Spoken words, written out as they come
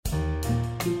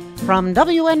From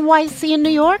WNYC in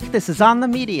New York, this is On the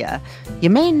Media.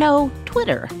 You may know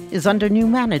Twitter is under new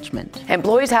management.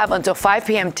 Employees have until 5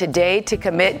 p.m. today to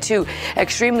commit to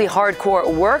extremely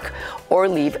hardcore work or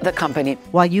leave the company.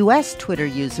 While U.S. Twitter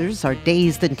users are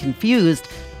dazed and confused,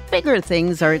 bigger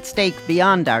things are at stake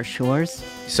beyond our shores.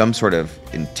 Some sort of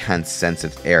intense sense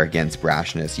of arrogance,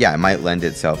 brashness, it might lend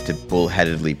itself to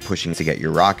bullheadedly pushing to get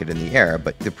your rocket in the air,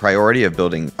 but the priority of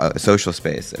building a social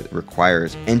space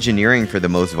requires engineering for the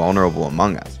most vulnerable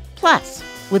among us. Plus,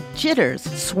 with jitters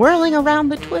swirling around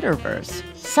the Twitterverse,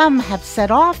 some have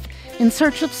set off in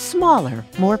search of smaller,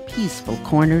 more peaceful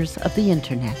corners of the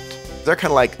internet. They're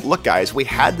kind of like, look, guys, we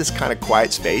had this kind of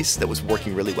quiet space that was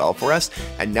working really well for us,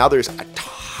 and now there's a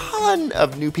ton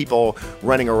of new people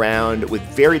running around with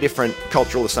very different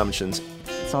cultural assumptions.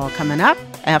 It's all coming up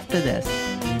after this.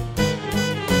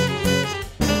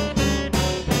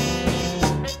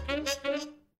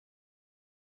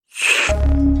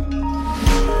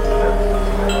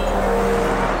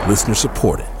 Listener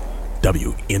supported.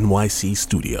 WNYC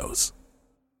Studios.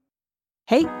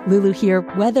 Hey, Lulu here.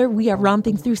 Whether we are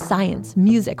romping through science,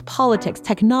 music, politics,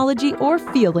 technology, or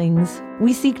feelings,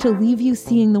 we seek to leave you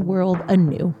seeing the world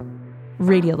anew.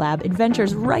 Radiolab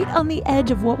adventures right on the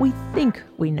edge of what we think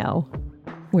we know,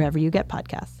 wherever you get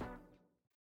podcasts.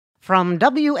 From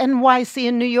WNYC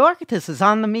in New York, this is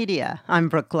On the Media. I'm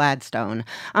Brooke Gladstone.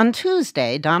 On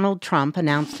Tuesday, Donald Trump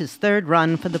announced his third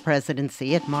run for the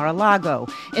presidency at Mar-a-Lago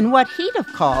in what he'd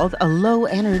have called a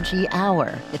low-energy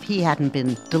hour if he hadn't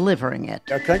been delivering it.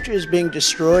 Our country is being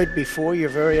destroyed before your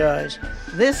very eyes.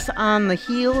 This on the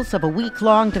heels of a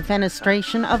week-long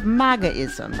defenestration of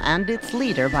MAGAism and its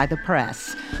leader by the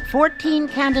press. 14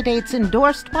 candidates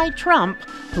endorsed by Trump,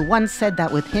 who once said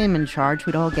that with him in charge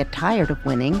we'd all get tired of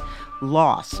winning,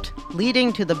 lost,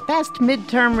 leading to the best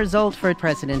midterm result for a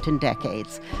president in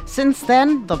decades. Since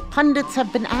then, the pundits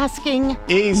have been asking,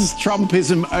 is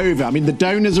Trumpism over? I mean, the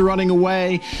donors are running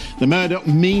away, the Murdoch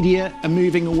media are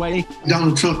moving away.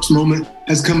 Donald Trump's moment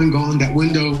has come and gone. That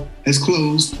window has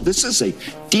closed. This is a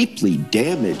deeply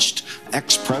damaged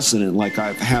ex-president like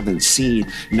I haven't seen.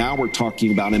 Now we're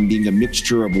talking about him being a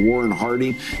mixture of Warren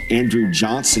Harding, Andrew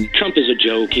Johnson. Trump is a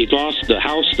joke. He's lost the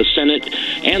House, the Senate,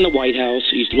 and the White House.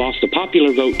 He's lost the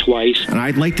popular vote twice. And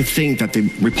I'd like to think that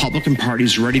the Republican Party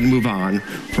is ready to move on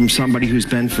from somebody who's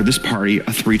been, for this party,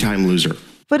 a three-time loser.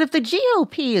 But if the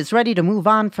GOP is ready to move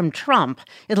on from Trump,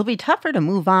 it'll be tougher to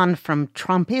move on from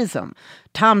Trumpism.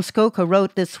 Tom Scocca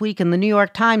wrote this week in the New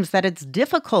York Times that it's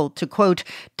difficult to, quote,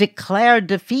 declare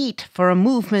defeat for a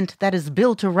movement that is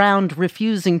built around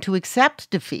refusing to accept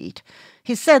defeat.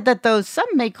 He said that though some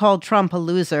may call Trump a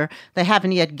loser, they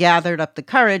haven't yet gathered up the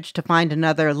courage to find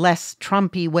another less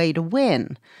Trumpy way to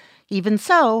win. Even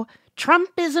so,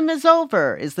 Trumpism is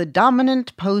over is the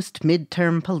dominant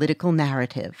post-midterm political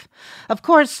narrative. Of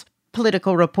course,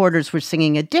 political reporters were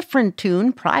singing a different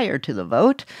tune prior to the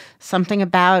vote, something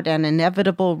about an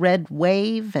inevitable red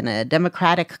wave and a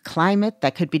democratic climate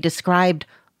that could be described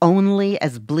only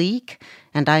as bleak,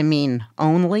 and I mean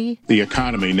only. The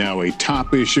economy now a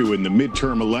top issue in the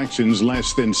midterm elections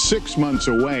less than 6 months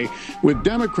away, with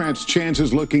Democrats'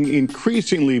 chances looking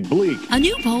increasingly bleak. A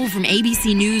new poll from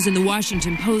ABC News and The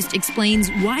Washington Post explains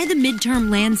why the midterm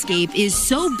landscape is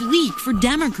so bleak for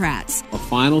Democrats. A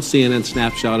final CNN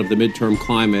snapshot of the midterm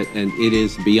climate, and it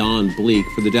is beyond bleak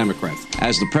for the Democrats.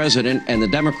 As the president and the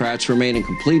Democrats remain in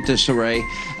complete disarray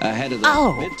ahead of the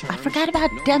midterms. I forgot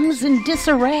about Dems in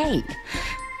disarray.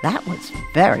 That was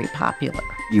very popular.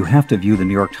 You have to view the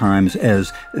New York Times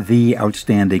as the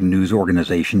outstanding news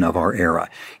organization of our era.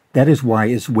 That is why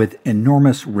it's with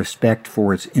enormous respect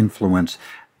for its influence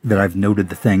that I've noted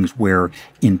the things where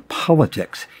in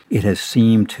politics it has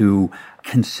seemed to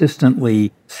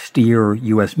consistently steer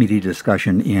U.S. media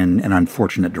discussion in an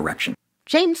unfortunate direction.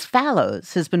 James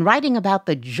Fallows has been writing about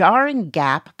the jarring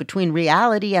gap between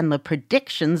reality and the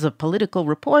predictions of political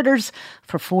reporters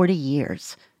for 40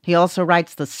 years. He also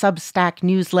writes the Substack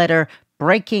newsletter,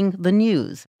 Breaking the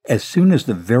News. As soon as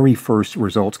the very first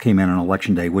results came in on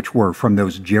Election Day, which were from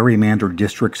those gerrymandered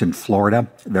districts in Florida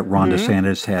that Ron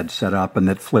DeSantis had set up and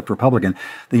that flipped Republican,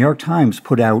 the New York Times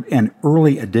put out an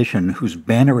early edition whose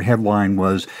banner headline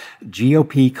was,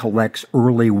 GOP collects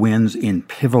early wins in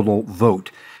pivotal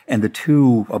vote. And the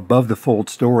two above-the-fold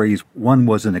stories, one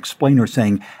was an explainer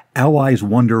saying, allies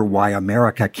wonder why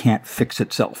America can't fix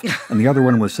itself. And the other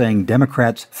one was saying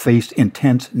Democrats faced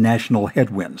intense national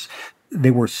headwinds.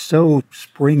 They were so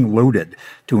spring-loaded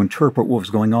to interpret what was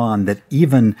going on that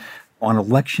even on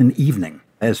election evening,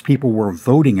 as people were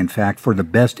voting, in fact, for the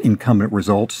best incumbent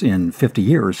results in 50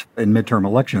 years in midterm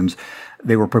elections,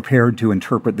 they were prepared to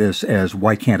interpret this as,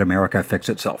 why can't America fix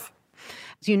itself?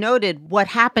 As you noted, what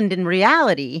happened in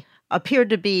reality appeared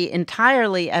to be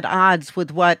entirely at odds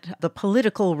with what the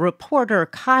political reporter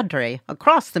cadre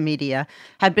across the media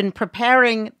had been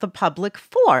preparing the public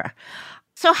for.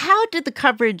 So how did the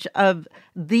coverage of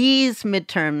these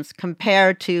midterms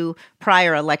compare to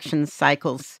prior election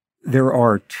cycles? There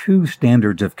are two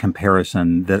standards of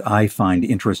comparison that I find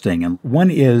interesting, and one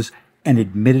is an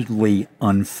admittedly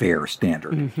unfair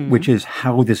standard, which is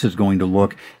how this is going to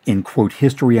look in, quote,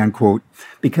 history, unquote,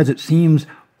 because it seems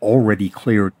already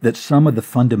clear that some of the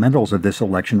fundamentals of this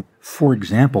election, for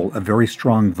example, a very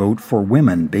strong vote for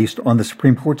women based on the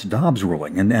Supreme Court's Dobbs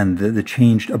ruling and the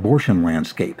changed abortion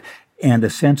landscape, and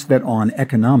a sense that on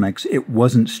economics, it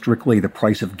wasn't strictly the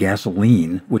price of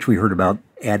gasoline, which we heard about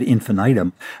ad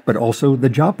infinitum, but also the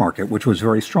job market, which was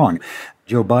very strong.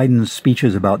 Joe Biden's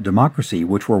speeches about democracy,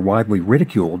 which were widely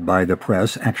ridiculed by the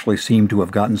press, actually seemed to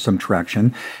have gotten some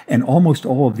traction. And almost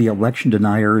all of the election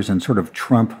deniers and sort of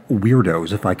Trump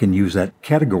weirdos, if I can use that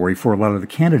category for a lot of the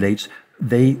candidates,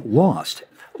 they lost.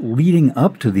 Leading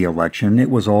up to the election, it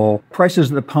was all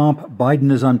prices at the pump,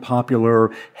 Biden is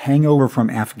unpopular, hangover from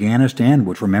Afghanistan,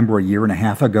 which remember a year and a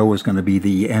half ago was going to be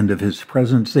the end of his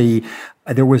presidency.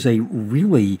 There was a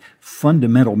really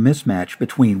fundamental mismatch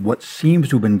between what seems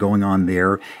to have been going on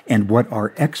there and what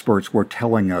our experts were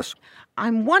telling us.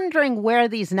 I'm wondering where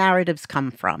these narratives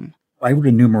come from. I would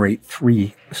enumerate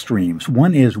three streams.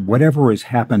 One is whatever has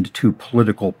happened to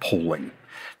political polling.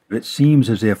 It seems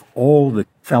as if all the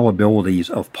fallibilities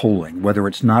of polling, whether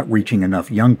it's not reaching enough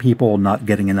young people, not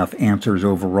getting enough answers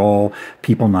overall,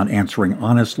 people not answering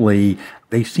honestly,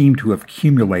 they seem to have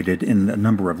accumulated in a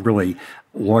number of really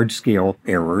large-scale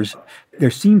errors. There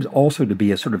seems also to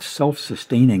be a sort of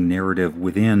self-sustaining narrative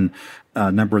within a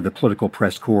number of the political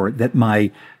press corps that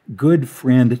my good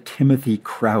friend Timothy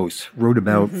Krause wrote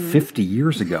about 50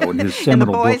 years ago in his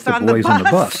seminal book, The Boys on the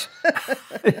Bus.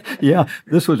 Yeah,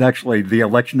 this was actually the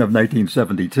election of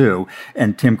 1972,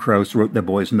 and Tim Krause wrote The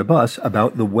Boys on the Bus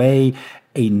about the way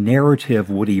a narrative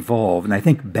would evolve. And I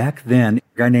think back then,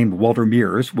 a guy named Walter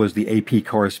Mears was the AP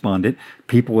correspondent.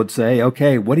 People would say,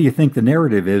 okay, what do you think the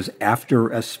narrative is after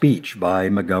a speech by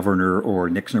McGovern or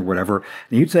Nixon or whatever?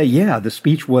 And you'd say, yeah, the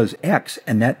speech was X,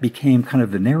 and that became kind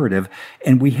of the narrative.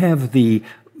 And we have the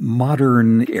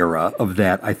modern era of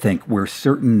that, I think, where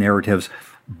certain narratives,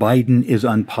 Biden is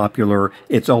unpopular,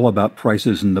 it's all about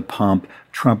prices in the pump,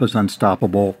 Trump is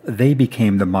unstoppable, they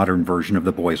became the modern version of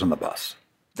The Boys on the Bus.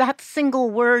 That single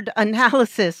word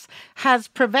analysis has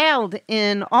prevailed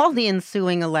in all the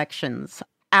ensuing elections.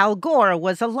 Al Gore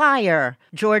was a liar.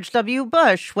 George W.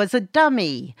 Bush was a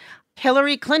dummy.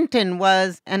 Hillary Clinton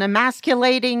was an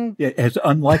emasculating... As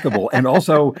unlikable. And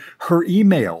also her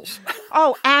emails.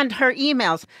 Oh, and her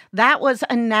emails. That was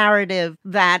a narrative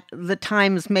that the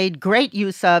Times made great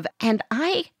use of. And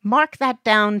I mark that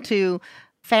down to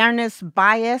fairness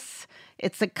bias.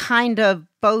 It's a kind of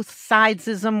both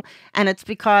sidesism, and it's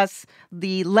because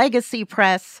the legacy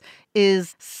press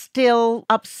is still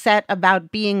upset about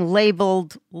being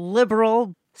labeled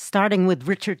liberal, starting with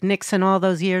Richard Nixon all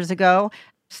those years ago,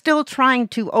 still trying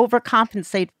to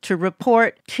overcompensate to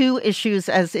report two issues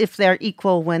as if they're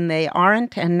equal when they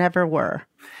aren't and never were.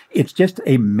 It's just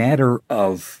a matter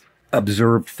of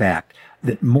observed fact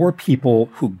that more people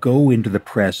who go into the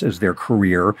press as their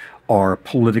career are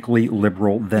politically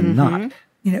liberal than not.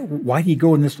 You know, why do you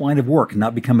go in this line of work and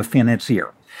not become a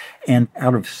financier? And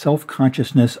out of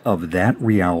self-consciousness of that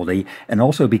reality, and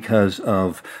also because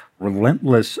of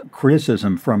relentless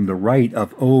criticism from the right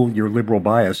of, oh, your liberal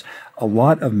bias, a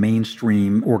lot of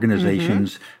mainstream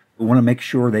organizations want to make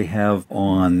sure they have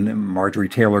on Marjorie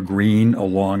Taylor Greene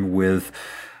along with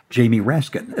Jamie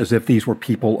Raskin, as if these were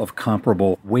people of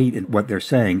comparable weight in what they're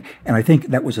saying. And I think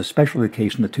that was especially the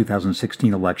case in the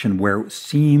 2016 election, where it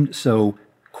seemed so,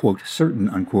 quote, certain,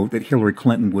 unquote, that Hillary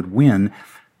Clinton would win,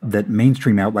 that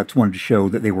mainstream outlets wanted to show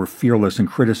that they were fearless in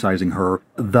criticizing her,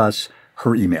 thus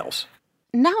her emails.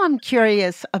 Now I'm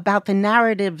curious about the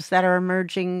narratives that are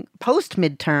emerging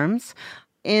post-midterms.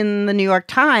 In the New York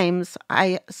Times,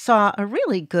 I saw a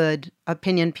really good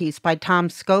opinion piece by Tom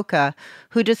Scocca,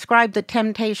 who described the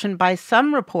temptation by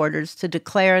some reporters to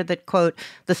declare that, quote,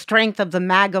 the strength of the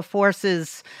MAGA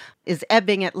forces is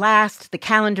ebbing at last. The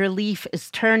calendar leaf is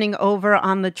turning over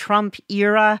on the Trump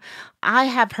era. I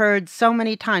have heard so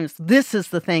many times, this is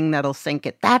the thing that'll sink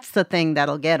it. That's the thing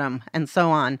that'll get him, and so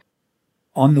on.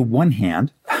 On the one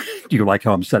hand, do you like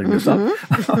how I'm setting this up?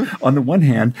 On the one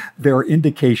hand, there are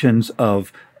indications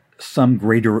of some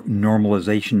greater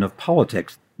normalization of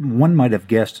politics. one might have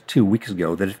guessed 2 weeks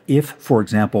ago that if, for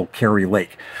example, Carrie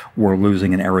Lake were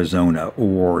losing in Arizona,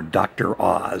 or Dr.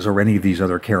 Oz, or any of these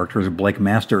other characters, Blake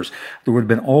Masters, there would have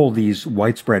been all these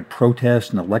widespread protests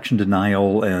and election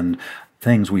denial and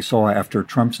things we saw after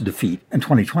Trump's defeat in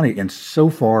 2020. And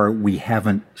so far, we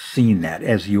haven't seen that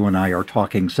as you and I are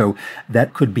talking. So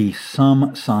that could be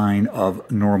some sign of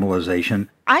normalization.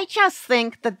 I just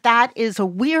think that that is a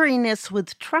weariness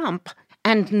with Trump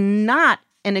and not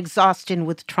an exhaustion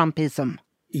with Trumpism.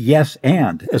 Yes,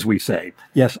 and, as we say,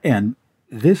 yes, and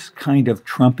this kind of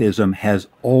Trumpism has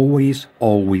always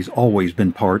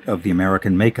been part of the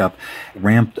American makeup,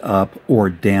 ramped up or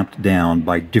damped down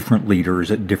by different leaders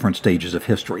at different stages of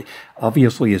history.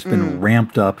 Obviously, it's been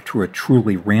ramped up to a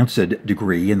truly rancid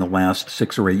degree in the last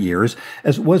 6 or 8 years,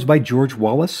 as it was by George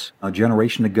Wallace a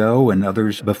generation ago and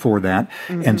others before that.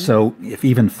 And so if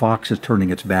even Fox is turning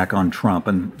its back on Trump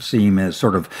and see him as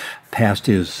sort of past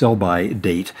his sell-by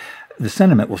date, the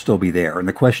sentiment will still be there. And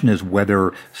the question is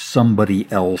whether somebody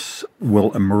else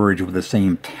will emerge with the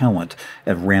same talent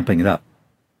at ramping it up.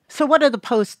 So what are the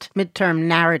post-midterm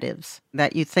narratives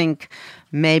that you think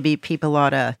maybe people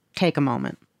ought to take a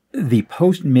moment? The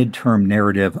post-midterm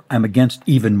narrative I'm against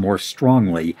even more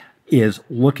strongly is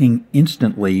looking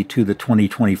instantly to the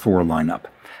 2024 lineup.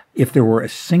 If there were a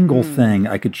single thing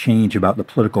I could change about the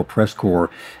political press corps,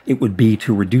 it would be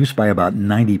to reduce by about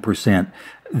 90%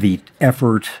 the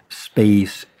effort,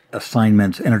 space,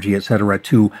 assignments, energy, etc.,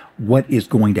 to what is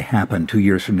going to happen 2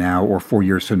 years from now or 4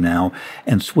 years from now,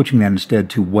 and switching that instead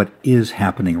to what is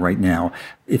happening right now.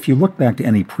 If you look back to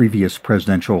any previous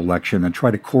presidential election and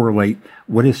try to correlate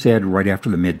what is said right after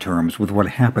the midterms with what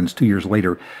happens 2 years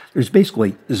later, there's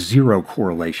basically zero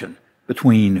correlation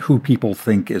between who people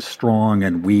think is strong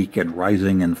and weak and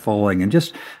rising and falling, and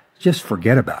just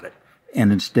forget about it.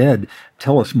 And instead,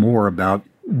 tell us more about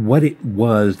what it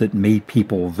was that made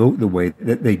people vote the way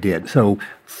that they did. So,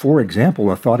 for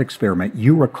example, a thought experiment,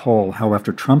 you recall how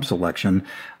after Trump's election,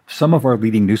 some of our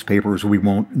leading newspapers we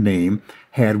won't name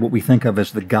had what we think of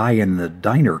as the guy in the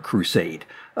diner crusade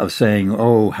of saying,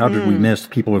 oh, how did we miss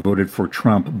people who voted for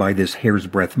Trump by this hair's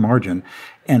breadth margin?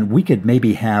 And we could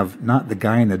maybe have not the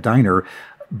guy in the diner,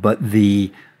 but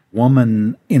the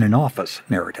woman in an office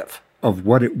narrative of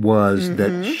what it was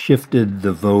that shifted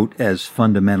the vote as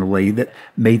fundamentally, that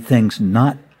made things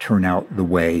not turn out the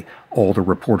way all the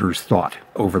reporters thought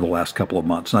over the last couple of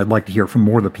months. And I'd like to hear from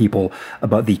more of the people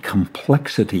about the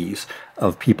complexities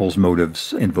of people's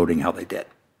motives in voting how they did.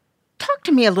 Talk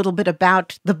to me a little bit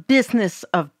about the business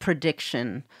of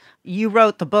prediction. You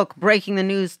wrote the book Breaking the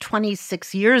News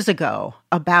 26 years ago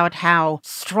about how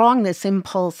strong this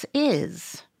impulse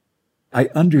is. I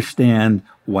understand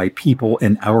why people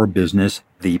in our business,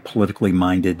 the politically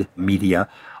minded media,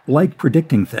 like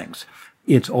predicting things.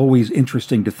 It's always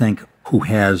interesting to think who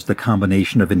has the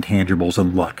combination of intangibles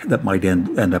and luck that might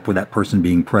end up with that person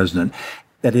being president.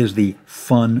 That is the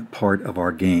fun part of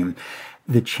our game.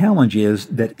 The challenge is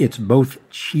that it's both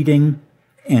cheating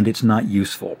and it's not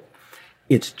useful.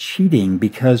 It's cheating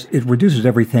because it reduces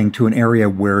everything to an area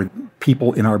where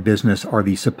people in our business are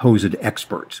the supposed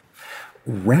experts,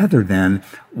 rather than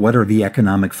what are the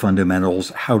economic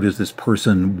fundamentals, how does this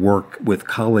person work with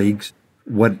colleagues,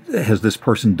 what has this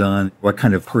person done, what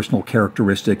kind of personal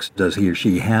characteristics does he or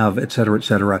she have, et cetera, et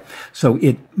cetera. So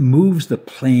it moves the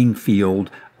playing field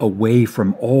away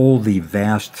from all the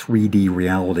vast 3D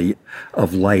reality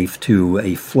of life to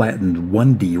a flattened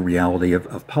 1D reality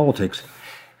of politics.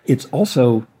 It's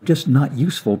also just not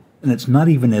useful, and it's not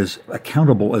even as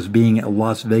accountable as being a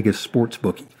Las Vegas sports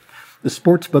bookie. The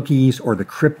sports bookies or the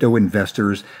crypto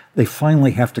investors, they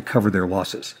finally have to cover their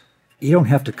losses. You don't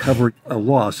have to cover a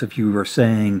loss if you are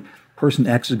saying person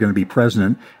X is going to be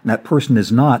president and that person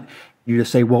is not. You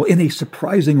just say, well, in a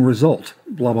surprising result,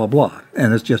 blah, blah, blah.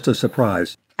 And it's just a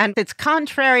surprise. And it's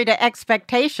contrary to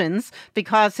expectations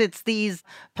because it's these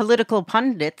political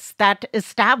pundits that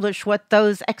establish what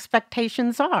those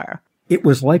expectations are. It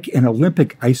was like an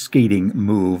Olympic ice skating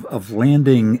move of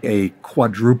landing a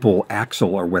quadruple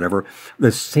axel or whatever.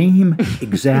 The same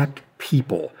exact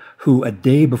people who a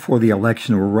day before the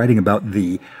election were writing about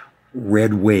the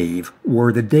red wave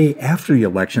were the day after the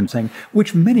election saying,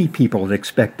 which many people had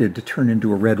expected to turn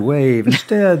into a red wave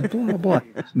instead, blah, blah.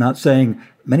 Not saying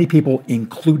many people,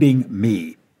 including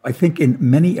me. I think in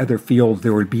many other fields,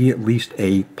 there would be at least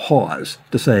a pause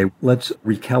to say, let's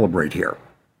recalibrate here.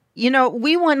 You know,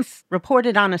 we once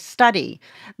reported on a study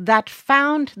that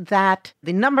found that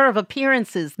the number of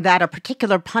appearances that a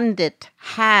particular pundit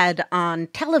had on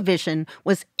television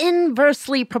was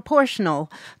inversely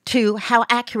proportional to how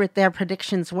accurate their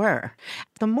predictions were.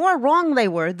 The more wrong they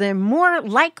were, the more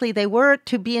likely they were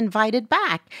to be invited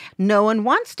back. No one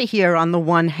wants to hear on the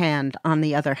one hand, on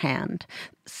the other hand.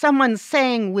 Someone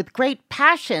saying with great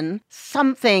passion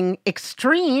something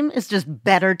extreme is just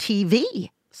better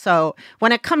TV. So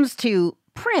when it comes to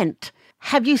print,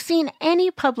 have you seen any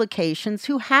publications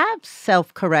who have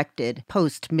self-corrected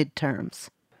post-midterms?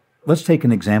 Let's take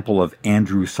an example of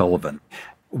Andrew Sullivan.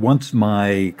 Once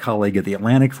my colleague at The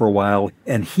Atlantic for a while,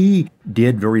 and he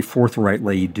did very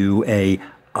forthrightly do a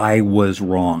 "I was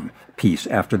wrong" piece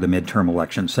after the midterm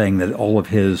election, saying that all of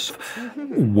his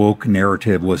woke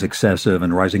narrative was excessive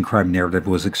and rising crime narrative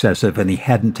was excessive, and he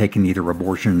hadn't taken either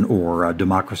abortion or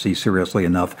democracy seriously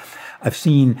enough. I've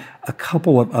seen a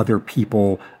couple of other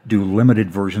people do limited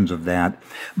versions of that,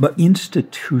 but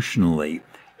institutionally,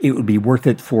 it would be worth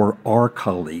it for our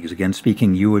colleagues, again,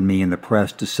 speaking you and me in the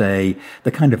press, to say the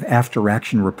kind of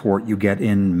after-action report you get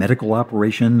in medical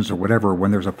operations or whatever, when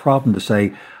there's a problem, to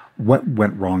say, what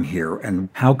went wrong here, and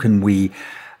how can we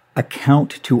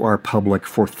account to our public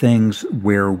for things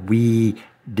where we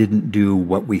didn't do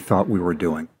what we thought we were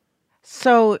doing.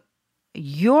 So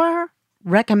you're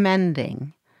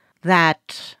recommending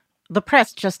that the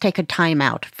press just take a time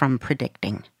out from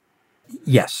predicting?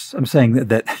 Yes, I'm saying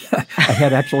that I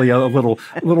had actually a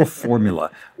little formula,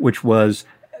 which was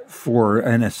for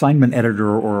an assignment editor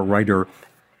or a writer,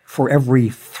 for every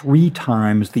 3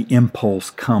 times the impulse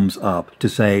comes up to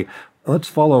say, let's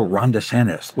follow Ron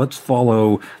DeSantis, let's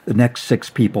follow the next 6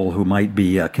 people who might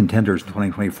be contenders in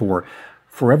 2024.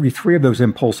 For every 3 of those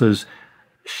impulses,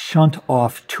 shunt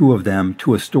off 2 of them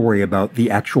to a story about the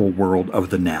actual world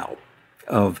of the now,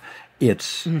 of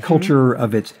its culture,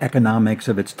 of its economics,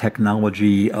 of its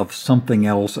technology, of something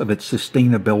else, of its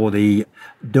sustainability.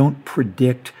 Don't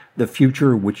predict the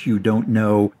future, which you don't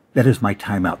know. That is my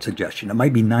timeout suggestion. It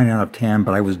might be 9 out of 10,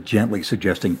 but I was gently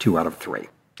suggesting 2 out of 3.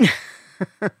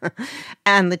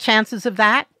 And the chances of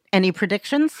that? Any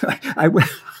predictions?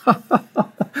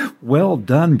 Well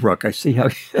done, Brooke. I see how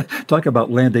talk about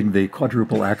landing the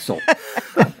quadruple axel.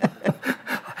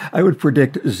 I would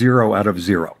predict 0 out of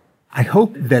 0. I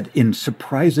hope that in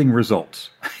surprising results,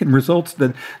 in results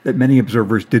that many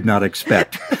observers did not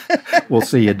expect, we'll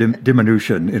see a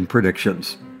diminution in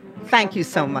predictions. Thank you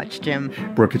so much, Jim.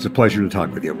 Brooke, it's a pleasure to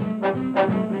talk with you.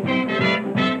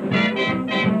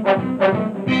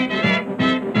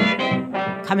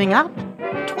 Coming up,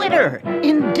 Twitter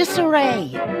in disarray.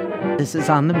 This is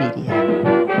On the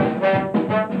Media.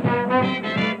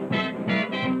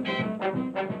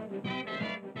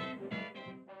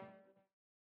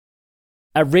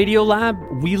 At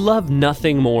Radiolab, we love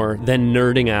nothing more than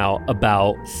nerding out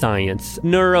about science,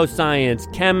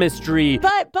 neuroscience, chemistry.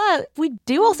 But we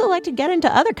do also like to get into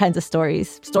other kinds of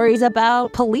stories. Stories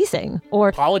about policing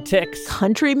or politics,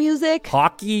 country music,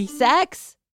 hockey,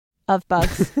 sex, of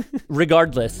bugs.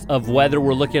 Regardless of whether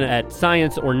we're looking at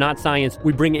science or not science,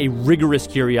 we bring a rigorous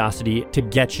curiosity to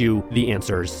get you the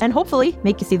answers. And hopefully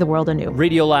make you see the world anew.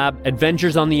 Radiolab,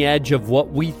 adventures on the edge of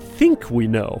what we think we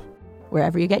know.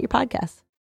 Wherever you get your podcasts.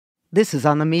 This is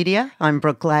On the Media. I'm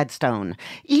Brooke Gladstone.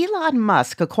 Elon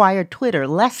Musk acquired Twitter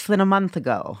less than a month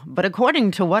ago, but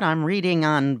according to what I'm reading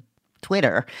on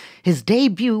Twitter, his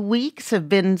debut weeks have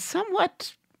been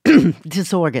somewhat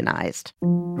disorganized.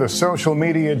 The social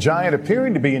media giant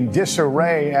appearing to be in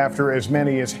disarray after as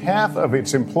many as half of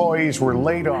its employees were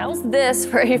laid off. How's this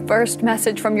for a first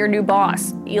message from your new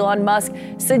boss? Elon Musk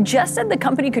suggested the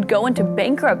company could go into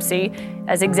bankruptcy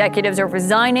as executives are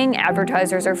resigning,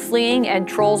 advertisers are fleeing, and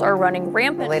trolls are running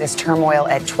rampant. The latest turmoil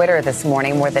at Twitter this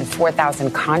morning. More than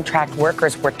 4,000 contract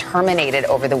workers were terminated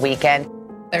over the weekend.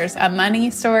 There's a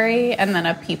money story and then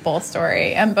a people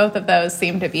story, and both of those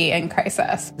seem to be in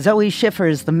crisis. Zoe Schiffer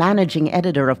is the managing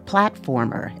editor of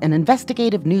Platformer, an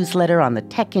investigative newsletter on the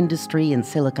tech industry in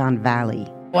Silicon Valley.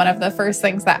 One of the first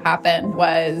things that happened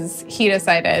was he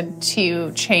decided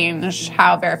to change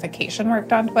how verification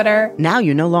worked on Twitter. Now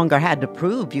you no longer had to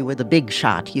prove you were the big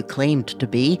shot you claimed to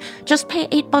be. Just pay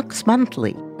 $8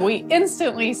 monthly. We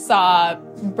instantly saw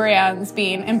brands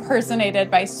being impersonated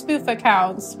by spoof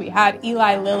accounts. We had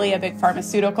Eli Lilly, a big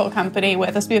pharmaceutical company,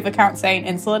 with a spoof account saying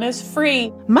insulin is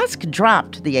free. Musk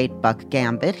dropped the $8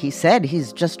 gambit. He said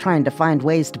he's just trying to find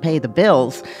ways to pay the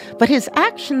bills. But his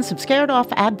actions have scared off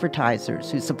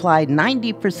advertisers who supplied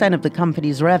 90% of the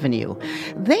company's revenue.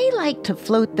 They like to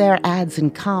float their ads in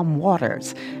calm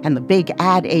waters, and the big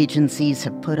ad agencies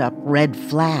have put up red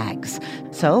flags.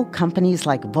 So companies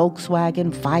like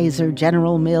Volkswagen, Pfizer,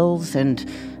 General Mills, and,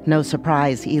 no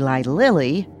surprise, Eli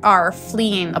Lilly are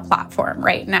fleeing the platform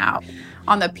right now.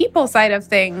 On the people side of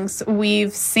things,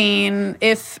 we've seen,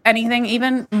 if anything,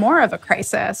 even more of a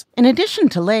crisis. In addition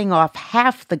to laying off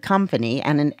half the company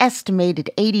and an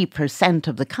estimated 80%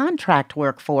 of the contract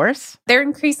workforce, they're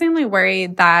increasingly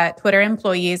worried that Twitter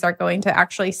employees are going to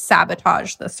actually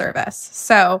sabotage the service.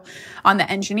 So on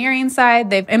the engineering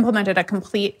side, they've implemented a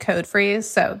complete code freeze.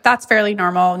 So that's fairly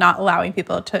normal, not allowing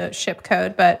people to ship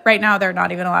code. But right now, they're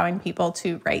not even allowing people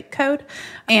to write code.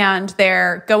 And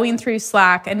they're going through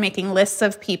Slack and making lists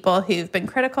of people who've been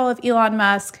critical of Elon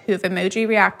Musk, who've emoji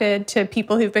reacted to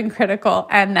people who've been critical,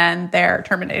 and then they're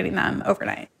terminating them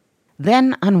overnight.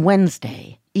 Then on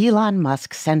Wednesday, Elon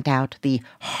Musk sent out the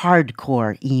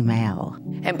hardcore email.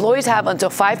 Employees have until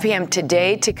 5 p.m.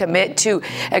 today to commit to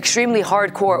extremely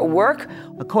hardcore work.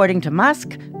 According to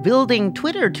Musk, building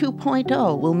Twitter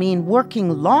 2.0 will mean working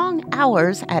long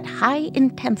hours at high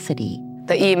intensity.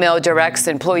 The email directs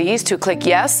employees to click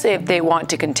yes if they want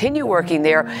to continue working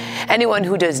there. Anyone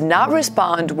who does not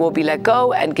respond will be let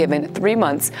go and given 3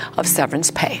 months of severance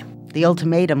pay. The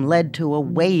ultimatum led to a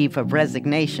wave of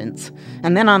resignations.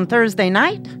 And then on Thursday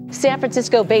night, San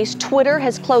Francisco-based Twitter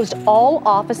has closed all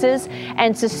offices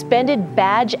and suspended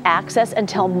badge access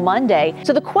until Monday.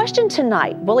 So the question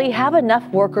tonight, will he have enough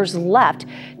workers left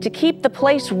to keep the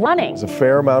place running? There's a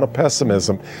fair amount of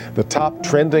pessimism. The top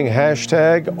trending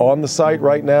hashtag on the site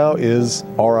right now is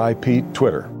RIP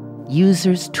Twitter.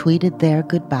 Users tweeted their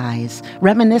goodbyes,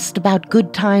 reminisced about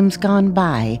good times gone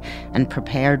by, and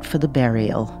prepared for the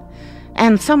burial.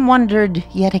 And some wondered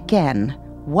yet again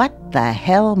what the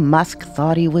hell Musk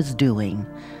thought he was doing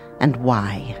and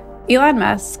why. Elon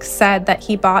Musk said that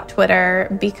he bought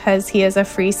Twitter because he is a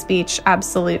free speech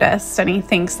absolutist, and he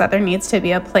thinks that there needs to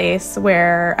be a place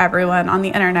where everyone on the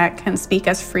internet can speak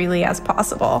as freely as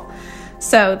possible.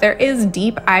 So there is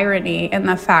deep irony in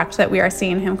the fact that we are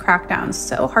seeing him crack down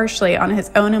so harshly on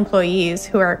his own employees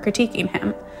who are critiquing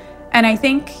him. And I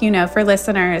think, for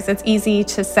listeners, it's easy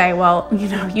to say, well,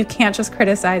 you can't just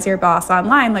criticize your boss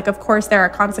online. Like, of course, there are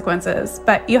consequences.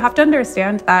 But you have to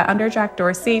understand that under Jack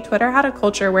Dorsey, Twitter had a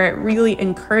culture where it really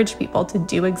encouraged people to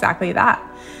do exactly that.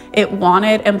 It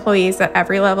wanted employees at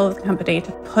every level of the company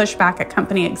to push back at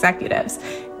company executives.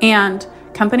 And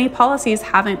company policies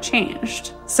haven't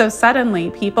changed. So suddenly,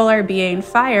 people are being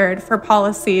fired for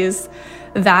policies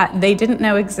that they didn't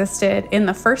know existed in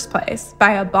the first place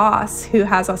by a boss who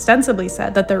has ostensibly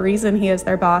said that the reason he is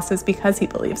their boss is because he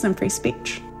believes in free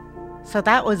speech. So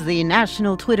that was the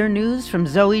national Twitter news from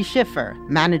Zoe Schiffer,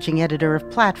 managing editor of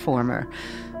Platformer.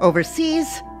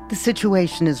 Overseas, the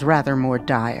situation is rather more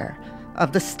dire.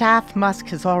 Of the staff Musk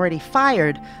has already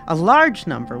fired, a large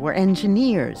number were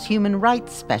engineers, human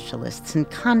rights specialists, and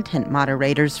content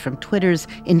moderators from Twitter's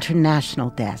international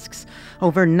desks.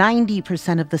 Over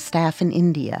 90% of the staff in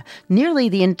India, nearly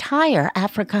the entire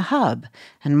Africa hub,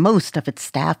 and most of its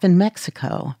staff in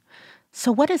Mexico.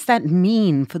 So what does that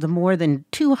mean for the more than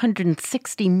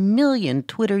 260 million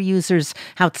Twitter users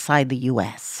outside the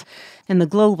U.S.? In the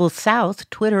global south,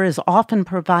 Twitter has often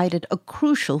provided a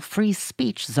crucial free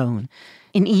speech zone.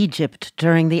 In Egypt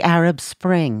during the Arab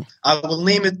Spring, I will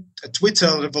name it a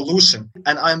Twitter revolution.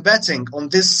 And I'm betting on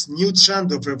this new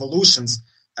trend of revolutions,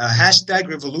 hashtag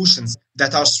revolutions,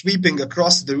 that are sweeping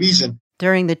across the region.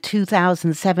 During the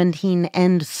 2017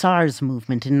 End SARS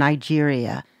movement in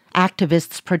Nigeria,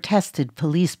 activists protested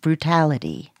police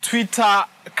brutality. Twitter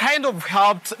kind of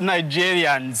helped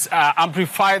Nigerians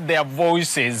amplify their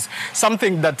voices,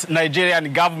 something that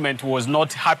Nigerian government was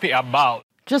not happy about.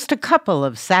 Just a couple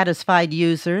of satisfied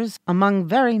users among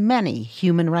very many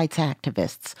human rights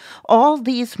activists. All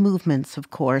these movements, of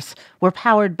course, were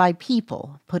powered by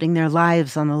people putting their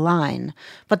lives on the line.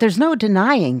 But there's no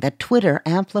denying that Twitter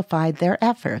amplified their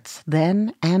efforts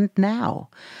then and now.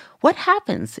 What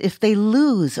happens if they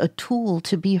lose a tool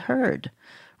to be heard?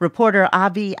 Reporter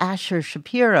Avi Asher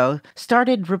Shapiro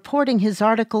started reporting his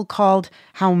article called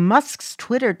How Musk's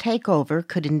Twitter Takeover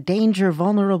Could Endanger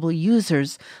Vulnerable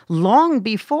Users long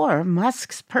before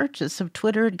Musk's purchase of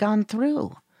Twitter had gone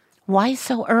through. Why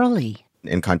so early?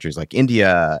 In countries like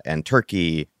India and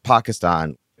Turkey,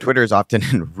 Pakistan, Twitter is often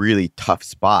in a really tough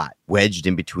spot, wedged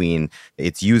in between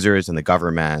its users and the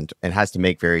government, and has to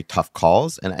make very tough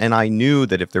calls. And I knew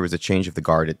that if there was a change of the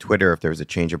guard at Twitter, if there was a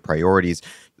change of priorities,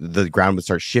 the ground would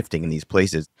start shifting in these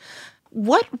places.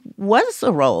 What was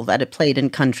the role that it played in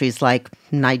countries like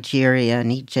Nigeria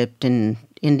and Egypt and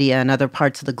India and other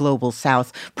parts of the global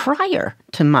south prior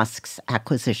to Musk's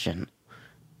acquisition?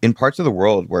 In parts of the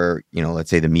world where, let's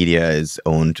say the media is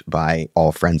owned by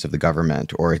all friends of the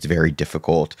government, or it's very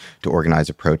difficult to organize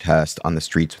a protest on the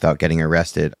streets without getting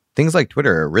arrested, things like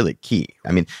Twitter are really key.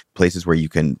 I mean, places where you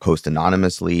can post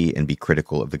anonymously and be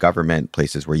critical of the government,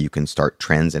 places where you can start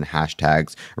trends and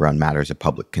hashtags around matters of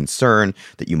public concern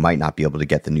that you might not be able to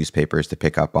get the newspapers to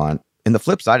pick up on. And the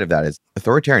flip side of that is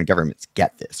authoritarian governments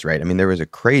get this, right? I mean, there was a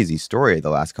crazy story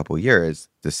the last couple of years.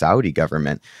 The Saudi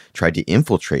government tried to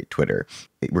infiltrate Twitter,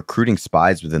 recruiting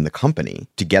spies within the company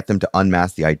to get them to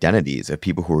unmask the identities of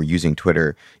people who were using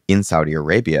Twitter in Saudi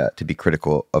Arabia to be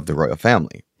critical of the royal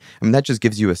family. I mean, that just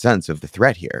gives you a sense of the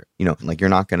threat here. You're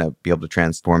not going to be able to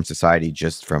transform society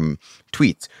just from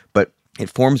tweets, but it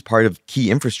forms part of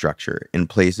key infrastructure in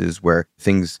places where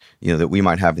things, that we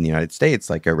might have in the United States,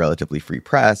 like a relatively free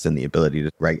press and the ability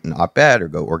to write an op-ed or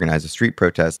go organize a street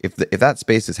protest. If that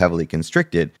space is heavily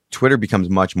constricted, Twitter becomes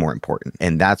much more important.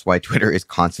 And that's why Twitter is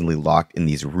constantly locked in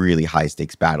these really high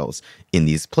stakes battles in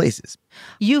these places.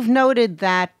 You've noted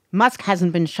that Musk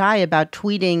hasn't been shy about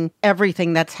tweeting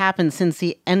everything that's happened since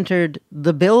he entered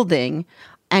the building.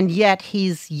 And yet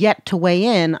he's yet to weigh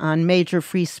in on major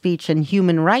free speech and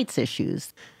human rights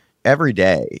issues. Every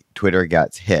day, Twitter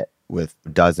gets hit with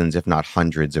dozens, if not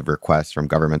hundreds, of requests from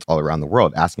governments all around the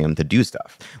world asking them to do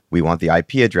stuff. We want the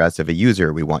IP address of a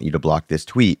user. We want you to block this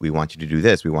tweet. We want you to do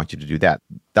this. We want you to do that.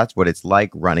 That's what it's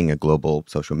like running a global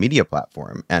social media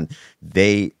platform. And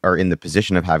they are in the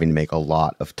position of having to make a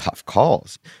lot of tough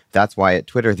calls. That's why at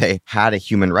Twitter, they had a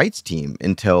human rights team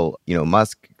until,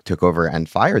 Musk took over and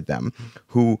fired them,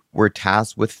 who were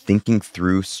tasked with thinking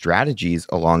through strategies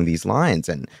along these lines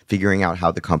and figuring out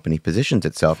how the company positions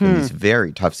itself in these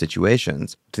very tough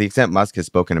situations. To the extent Musk has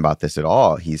spoken about this at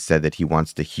all, he's said that he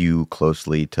wants to hew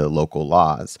closely to local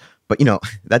laws. But,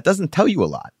 that doesn't tell you a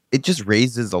lot. It just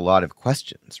raises a lot of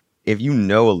questions. If you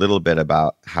know a little bit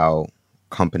about how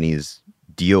companies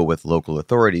deal with local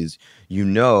authorities, you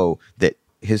know that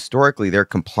historically their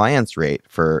compliance rate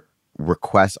for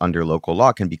requests under local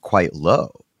law can be quite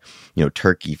low.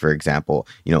 Turkey, for example,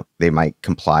 they might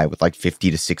comply with like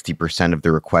 50 to 60% of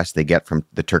the requests they get from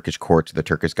the Turkish court to the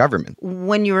Turkish government.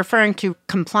 When you're referring to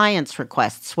compliance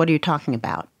requests, what are you talking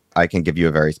about? I can give you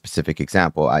a very specific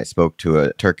example. I spoke to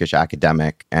a Turkish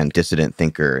academic and dissident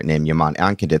thinker named Yaman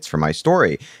Ankadits for my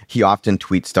story. He often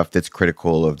tweets stuff that's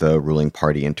critical of the ruling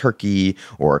party in Turkey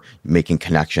or making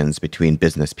connections between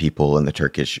business people and the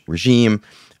Turkish regime.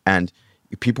 And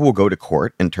people will go to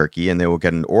court in Turkey and they will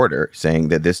get an order saying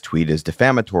that this tweet is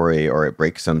defamatory or it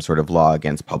breaks some sort of law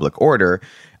against public order.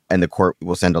 And the court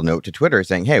will send a note to Twitter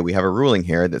saying, hey, we have a ruling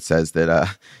here that says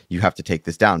that you have to take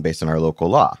this down based on our local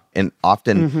law. And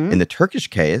often in the Turkish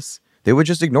case, they would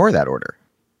just ignore that order.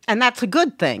 And that's a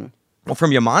good thing. Well,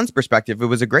 from Yaman's perspective, it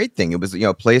was a great thing. It was,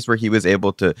 a place where he was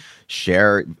able to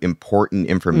share important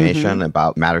information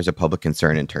about matters of public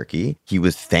concern in Turkey. He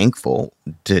was thankful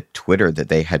to Twitter that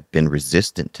they had been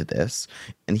resistant to this.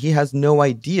 And he has no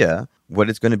idea what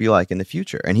it's going to be like in the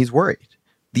future. And he's worried.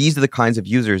 These are the kinds of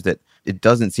users that it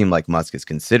doesn't seem like Musk is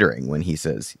considering when he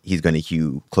says he's going to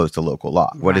hew close to local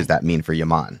law. What does that mean for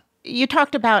Yaman? You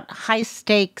talked about high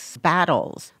stakes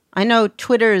battles. I know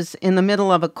Twitter's in the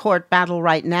middle of a court battle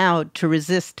right now to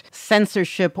resist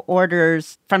censorship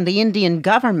orders from the Indian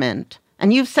government.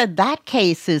 And you've said that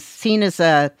case is seen as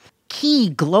a key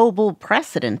global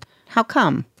precedent. How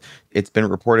come? It's been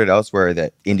reported elsewhere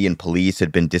that Indian police had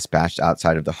been dispatched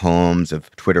outside of the homes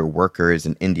of Twitter workers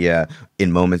in India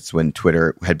in moments when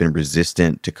Twitter had been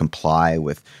resistant to comply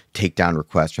with takedown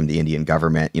requests from the Indian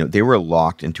government. They were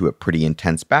locked into a pretty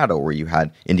intense battle where you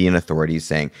had Indian authorities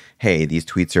saying, hey, these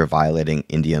tweets are violating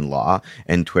Indian law.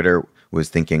 And Twitter was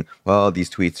thinking, well, these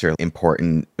tweets are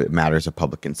important matters of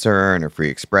public concern or free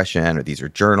expression, or these are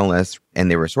journalists. And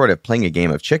they were sort of playing a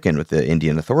game of chicken with the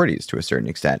Indian authorities to a certain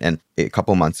extent. And a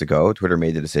couple months ago, Twitter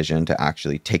made the decision to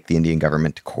actually take the Indian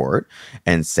government to court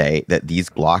and say that these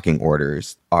blocking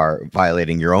orders are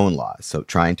violating your own laws. So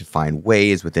trying to find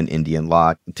ways within Indian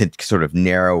law to sort of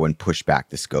narrow and push back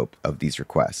the scope of these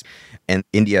requests. And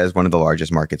India is one of the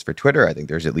largest markets for Twitter. I think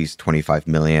there's at least 25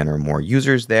 million or more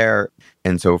users there.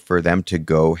 And so for them to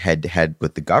go head to head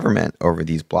with the government over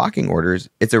these blocking orders,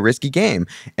 it's a risky game.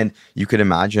 And you could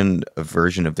imagine a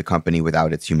version of the company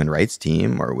without its human rights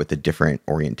team or with a different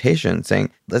orientation, saying,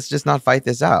 let's just not fight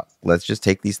this out. Let's just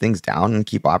take these things down and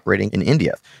keep operating in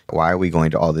India. Why are we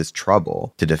going to all this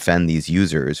trouble to defend these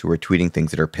users who are tweeting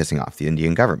things that are pissing off the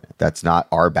Indian government? That's not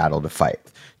our battle to fight.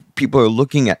 People are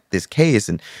looking at this case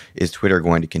and is Twitter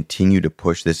going to continue to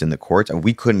push this in the courts? And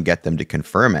we couldn't get them to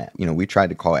confirm it. We tried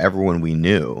to call everyone we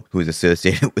knew who was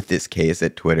associated with this case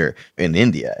at Twitter in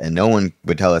India, and no one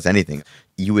would tell us anything.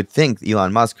 You would think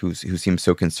Elon Musk, who seems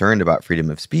so concerned about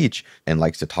freedom of speech and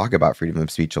likes to talk about freedom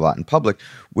of speech a lot in public,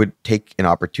 would take an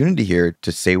opportunity here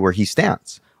to say where he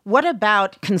stands. What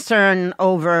about concern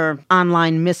over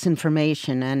online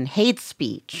misinformation and hate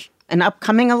speech and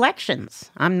upcoming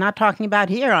elections? I'm not talking about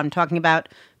here. I'm talking about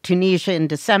Tunisia in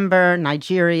December,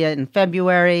 Nigeria in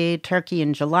February, Turkey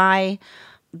in July.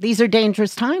 These are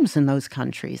dangerous times in those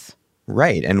countries.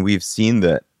 Right. And we've seen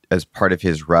that as part of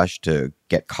his rush to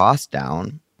get costs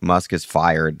down, Musk has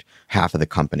fired half of the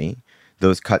company.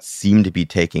 Those cuts seem to be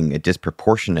taking a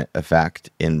disproportionate effect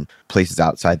in places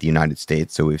outside the United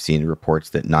States. So we've seen reports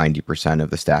that 90%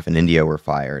 of the staff in India were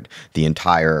fired. The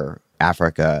entire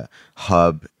Africa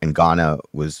hub in Ghana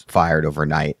was fired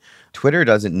overnight. Twitter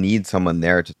doesn't need someone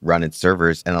there to run its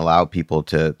servers and allow people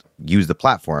to use the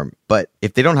platform. But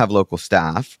if they don't have local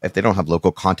staff, if they don't have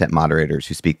local content moderators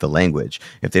who speak the language,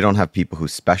 if they don't have people who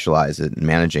specialize in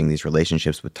managing these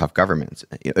relationships with tough governments,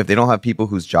 if they don't have people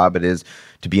whose job it is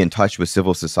to be in touch with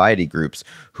civil society groups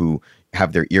who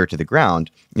have their ear to the ground,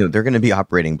 they're going to be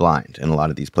operating blind in a lot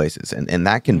of these places. And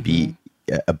that can be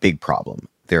a big problem.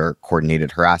 There are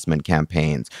coordinated harassment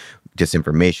campaigns,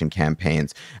 disinformation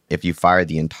campaigns. If you fire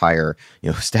the entire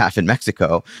staff in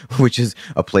Mexico, which is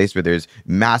a place where there's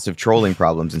massive trolling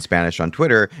problems in Spanish on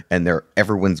Twitter, and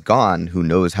everyone's gone who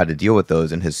knows how to deal with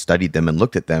those and has studied them and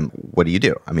looked at them, what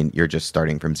do? I mean, you're just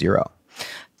starting from zero.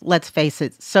 Let's face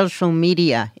it, social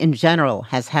media in general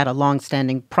has had a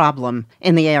longstanding problem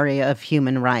in the area of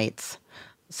human rights.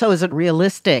 So is it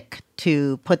realistic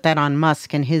to put that on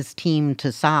Musk and his team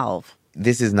to solve?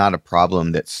 This is not a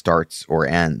problem that starts or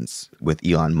ends with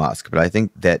Elon Musk, but I think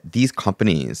that these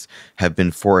companies have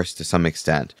been forced to some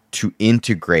extent to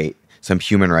integrate some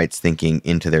human rights thinking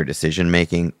into their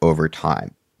decision-making over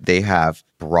time. They have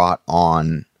brought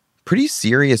on pretty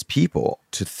serious people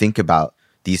to think about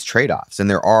these trade-offs, and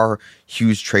there are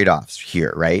huge trade-offs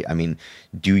here, right? I mean,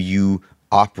 do you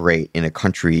operate in a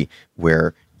country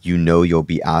where you'll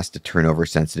be asked to turn over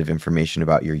sensitive information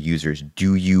about your users?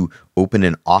 Do you open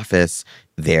an office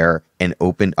there and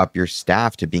open up your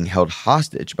staff to being held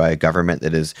hostage by a government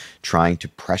that is trying to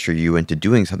pressure you into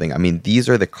doing something? I mean, these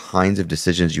are the kinds of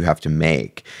decisions you have to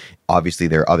make. Obviously,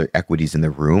 there are other equities in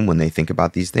the room when they think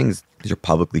about these things. These are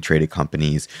publicly traded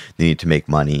companies. They need to make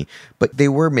money. But they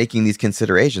were making these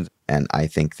considerations. And I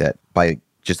think that by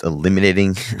just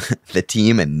eliminating the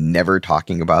team and never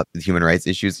talking about the human rights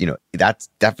issues, that's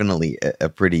definitely a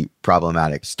pretty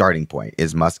problematic starting point.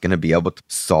 Is Musk going to be able to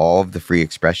solve the free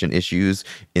expression issues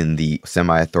in the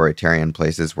semi-authoritarian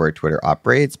places where Twitter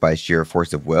operates by sheer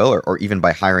force of will, or even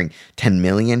by hiring 10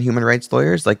 million human rights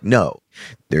lawyers? No.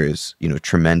 There's,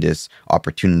 tremendous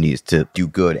opportunities to do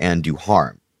good and do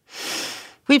harm.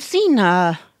 We've seen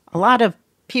a lot of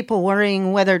people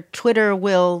worrying whether Twitter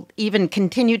will even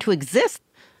continue to exist.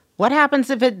 What happens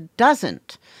if it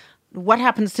doesn't? What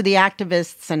happens to the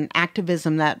activists and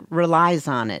activism that relies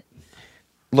on it?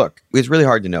 Look, it's really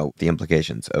hard to know the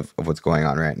implications of what's going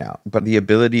on right now. But the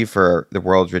ability for the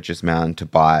world's richest man to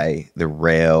buy the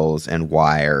rails and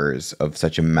wires of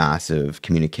such a massive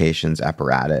communications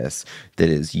apparatus that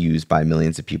is used by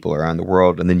millions of people around the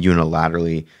world and then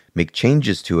unilaterally make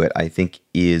changes to it, I think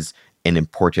is an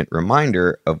important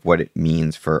reminder of what it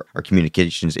means for our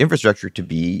communications infrastructure to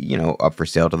be, up for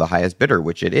sale to the highest bidder,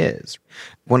 which it is.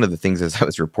 One of the things as I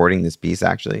was reporting this piece,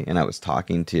 actually, and I was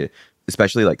talking to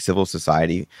especially civil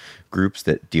society groups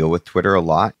that deal with Twitter a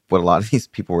lot, what a lot of these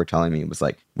people were telling me was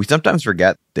we sometimes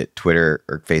forget that Twitter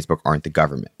or Facebook aren't the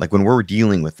government. When we're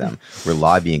dealing with them, we're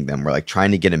lobbying them. We're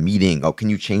trying to get a meeting. Oh, can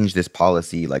you change this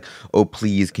policy? Oh,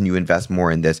 please, can you invest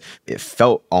more in this? It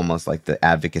felt almost like the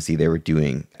advocacy they were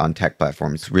doing on tech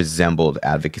platforms resembled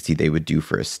advocacy they would do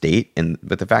for a state.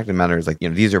 But the fact of the matter is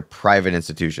these are private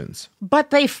institutions. But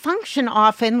they function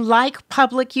often like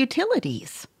public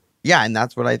utilities. Yeah, and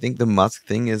that's what I think the Musk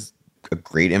thing is a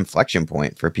great inflection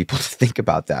point for people to think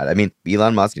about that. I mean,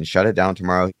 Elon Musk can shut it down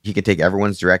tomorrow. He could take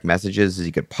everyone's direct messages.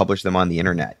 He could publish them on the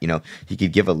internet. He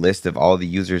could give a list of all the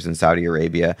users in Saudi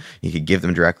Arabia. He could give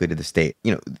them directly to the state.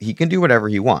 He can do whatever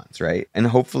he wants, right? And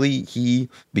hopefully he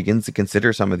begins to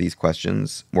consider some of these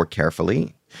questions more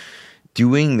carefully.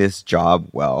 Doing this job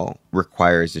well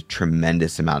requires a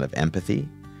tremendous amount of empathy.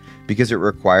 because it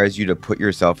requires you to put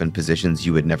yourself in positions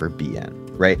you would never be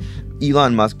in, right?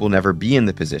 Elon Musk will never be in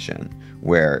the position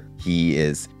where he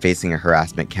is facing a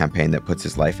harassment campaign that puts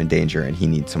his life in danger and he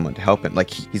needs someone to help him.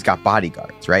 Like, he's got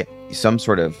bodyguards, right? Some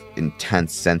sort of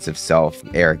intense sense of self,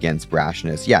 arrogance,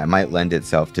 brashness. Yeah, it might lend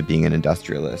itself to being an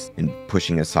industrialist and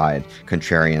pushing aside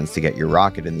contrarians to get your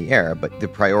rocket in the air. But the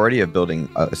priority of building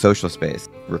a social space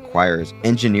requires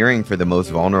engineering for the most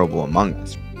vulnerable among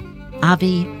us.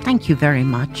 Avi, thank you very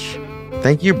much.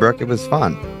 Thank you, Brooke. It was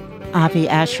fun. Avi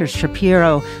Asher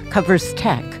Shapiro covers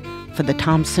tech for the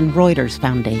Thomson Reuters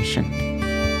Foundation.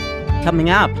 Coming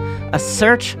up, a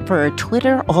search for a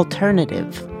Twitter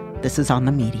alternative. This is On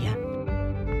the Media.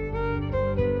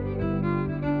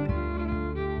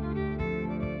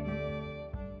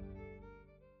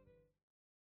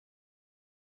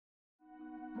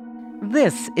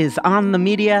 This is On the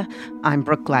Media. I'm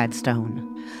Brooke Gladstone.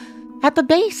 At the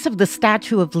base of the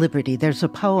Statue of Liberty, there's a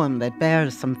poem that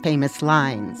bears some famous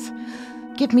lines.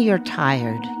 Give me your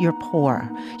tired, your poor,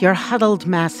 your huddled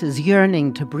masses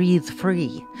yearning to breathe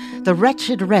free, the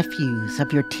wretched refuse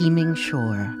of your teeming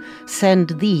shore.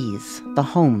 Send these, the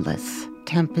homeless,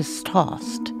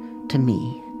 tempest-tossed, to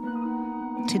me.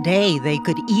 Today, they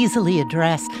could easily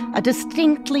address a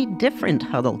distinctly different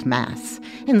huddled mass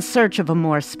in search of a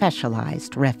more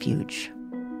specialized refuge.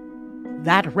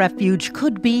 That refuge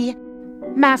could be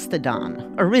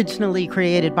Mastodon, originally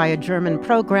created by a German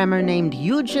programmer named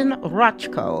Eugen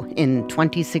Rochko in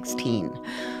 2016.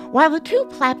 While the two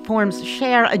platforms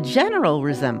share a general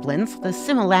resemblance, the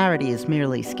similarity is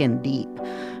merely skin deep.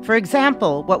 For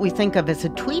example, what we think of as a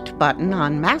tweet button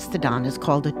on Mastodon is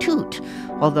called a toot,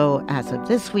 although as of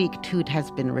this week, toot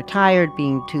has been retired,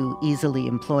 being too easily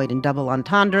employed in double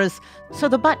entendres, so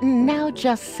the button now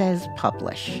just says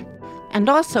publish. And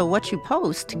also, what you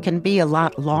post can be a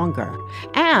lot longer.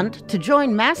 And to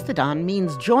join Mastodon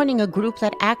means joining a group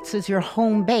that acts as your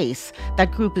home base.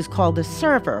 That group is called a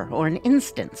server or an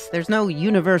instance. There's no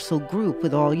universal group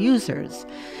with all users.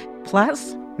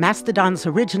 Plus, Mastodon's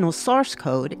original source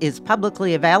code is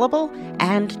publicly available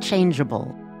and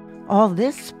changeable. All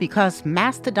this because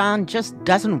Mastodon just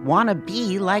doesn't want to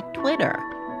be like Twitter.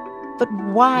 But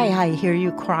why, I hear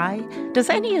you cry? Does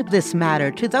any of this matter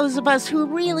to those of us who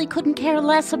really couldn't care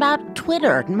less about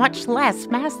Twitter, much less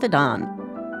Mastodon?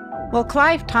 Well,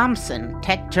 Clive Thompson,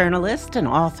 tech journalist and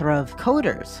author of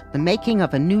Coders, The Making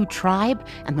of a New Tribe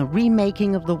and the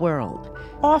Remaking of the World,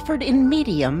 offered in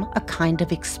Medium a kind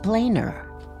of explainer.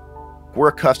 We're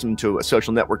accustomed to a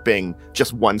social network being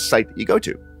just one site that you go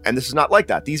to. And this is not like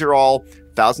that. These are all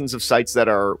thousands of sites that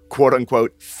are, quote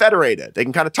unquote, federated. They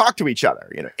can kind of talk to each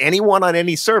other. You know, anyone on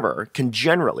any server can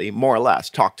generally, more or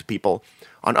less, talk to people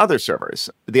on other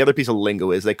servers. The other piece of lingo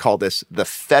is they call this the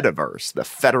Fediverse, the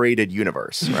federated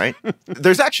universe, right?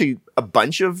 There's actually a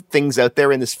bunch of things out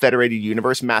there in this federated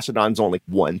universe. Mastodon's only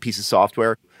one piece of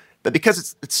software. But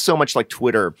because it's so much like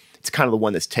Twitter, it's kind of the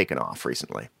one that's taken off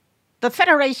recently. The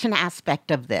federation aspect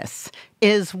of this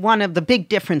is one of the big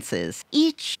differences.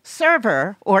 Each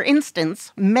server or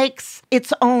instance makes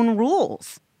its own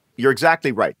rules. You're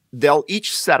exactly right. They'll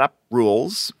each set up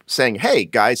rules saying, hey,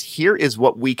 guys, here is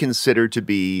what we consider to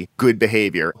be good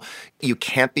behavior. You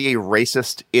can't be a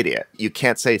racist idiot. You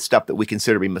can't say stuff that we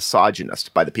consider to be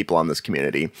misogynist by the people on this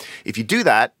community. If you do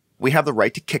that, we have the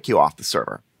right to kick you off the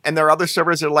server. And there are other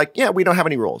servers that are like, yeah, we don't have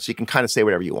any rules. You can kind of say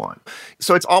whatever you want.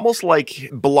 So it's almost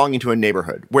like belonging to a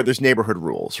neighborhood where there's neighborhood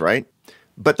rules, right?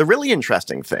 But the really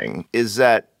interesting thing is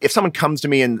that if someone comes to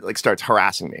me and starts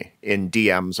harassing me in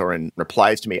DMs or in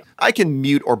replies to me, I can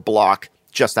mute or block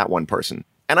just that one person.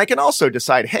 And I can also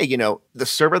decide, hey, the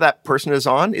server that person is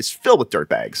on is filled with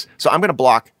dirtbags. So I'm going to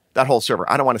block that whole server.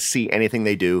 I don't want to see anything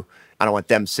they do. I don't want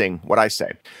them seeing what I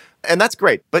say. And that's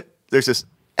great. But there's this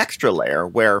extra layer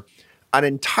where an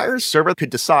entire server could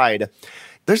decide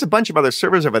there's a bunch of other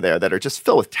servers over there that are just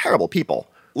filled with terrible people.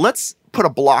 Let's put a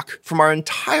block from our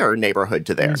entire neighborhood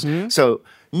to theirs. Mm-hmm. So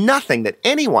nothing that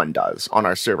anyone does on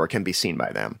our server can be seen by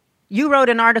them. You wrote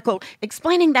an article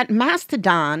explaining that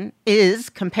Mastodon is,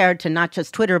 compared to not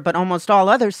just Twitter, but almost all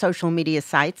other social media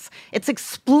sites, it's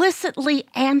explicitly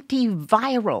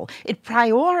antiviral. It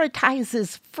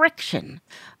prioritizes friction.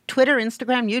 Twitter,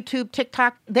 Instagram, YouTube,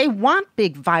 TikTok, they want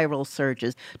big viral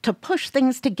surges to push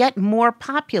things to get more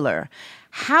popular.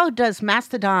 How does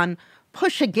Mastodon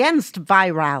push against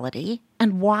virality,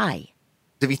 and why?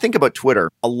 If you think about Twitter,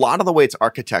 a lot of the way it's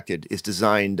architected is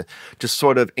designed to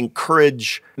sort of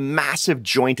encourage massive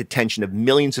joint attention of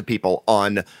millions of people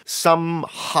on some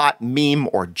hot meme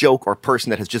or joke or person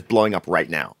that is just blowing up right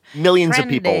now. Millions of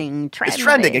people. Trending. It's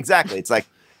trending, exactly. It's like,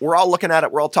 We're all looking at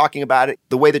it. We're all talking about it.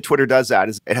 The way that Twitter does that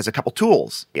is it has a couple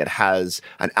tools. It has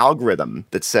an algorithm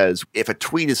that says if a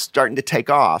tweet is starting to take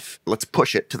off, let's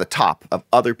push it to the top of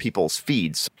other people's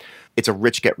feeds. It's a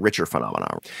rich get richer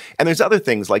phenomenon. And there's other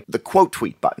things like the quote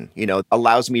tweet button,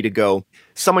 allows me to go,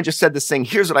 someone just said this thing,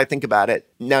 here's what I think about it.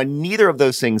 Now, neither of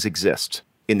those things exist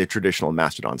in the traditional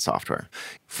Mastodon software.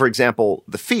 For example,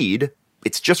 the feed,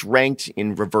 it's just ranked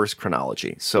in reverse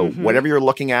chronology. So whatever you're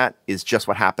looking at is just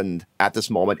what happened at this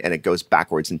moment, and it goes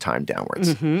backwards in time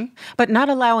downwards. But not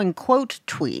allowing quote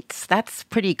tweets, that's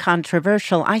pretty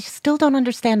controversial. I still don't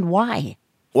understand why.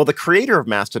 Well, the creator of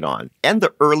Mastodon and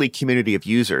the early community of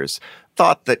users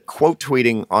thought that quote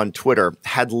tweeting on Twitter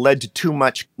had led to too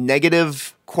much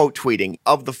negative quote tweeting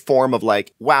of the form of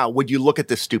like, wow, would you look at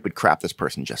this stupid crap this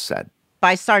person just said?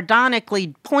 By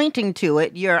sardonically pointing to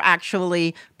it, you're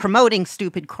actually promoting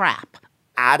stupid crap.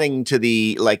 Adding to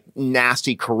the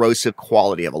nasty, corrosive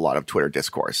quality of a lot of Twitter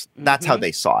discourse. That's how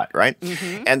they saw it, right?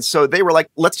 And so they were like,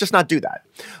 let's just not do that.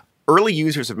 Early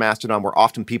users of Mastodon were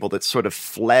often people that sort of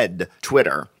fled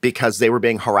Twitter because they were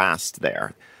being harassed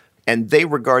there. And they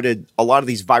regarded a lot of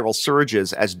these viral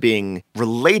surges as being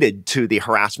related to the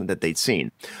harassment that they'd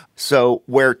seen. So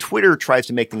where Twitter tries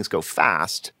to make things go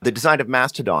fast, the design of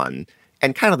Mastodon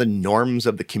and kind of the norms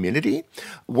of the community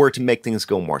were to make things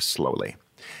go more slowly.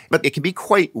 But it can be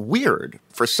quite weird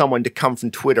for someone to come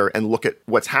from Twitter and look at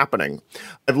what's happening.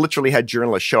 I've literally had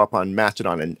journalists show up on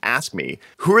Mastodon and ask me,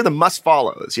 who are the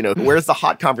must-follows? Where's the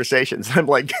hot conversations? And I'm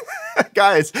like,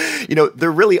 guys,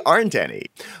 there really aren't any.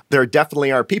 There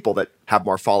definitely are people that have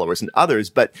more followers than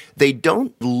others, but they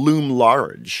don't loom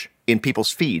large in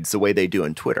people's feeds the way they do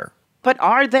on Twitter. But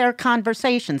are there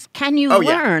conversations? Can you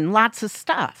learn lots of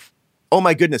stuff? Oh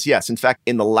my goodness, yes. In fact,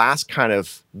 in the last kind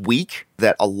of week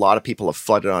that a lot of people have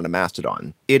flooded onto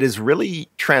Mastodon, it has really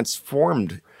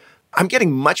transformed. I'm getting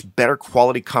much better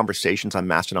quality conversations on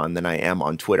Mastodon than I am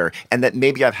on Twitter, and that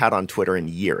maybe I've had on Twitter in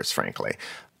years, frankly.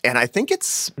 And I think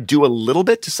it's due a little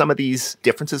bit to some of these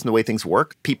differences in the way things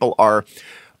work. People are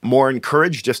more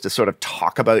encouraged just to sort of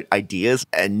talk about ideas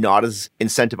and not as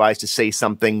incentivized to say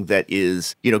something that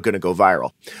is, going to go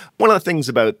viral. One of the things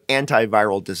about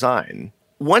antiviral design,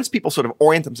 once people sort of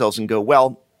orient themselves and go,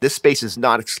 well, this space is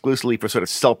not exclusively for sort of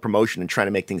self-promotion and trying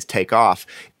to make things take off,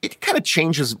 it kind of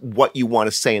changes what you want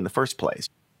to say in the first place.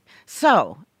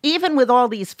 So, even with all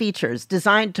these features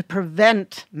designed to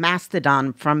prevent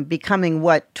Mastodon from becoming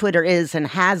what Twitter is and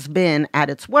has been at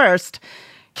its worst,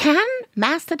 can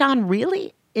Mastodon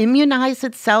really immunize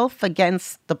itself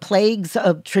against the plagues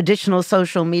of traditional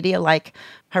social media like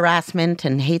harassment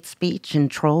and hate speech and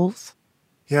trolls?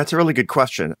 Yeah, it's a really good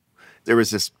question. There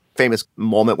was this famous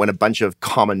moment when a bunch of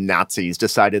common Nazis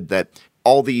decided that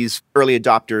all these early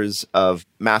adopters of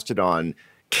Mastodon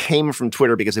came from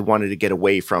Twitter because they wanted to get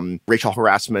away from racial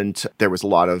harassment. There was a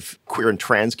lot of queer and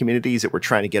trans communities that were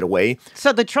trying to get away.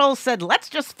 So the trolls said, let's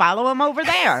just follow them over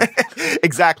there.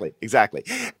 Exactly.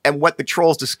 And what the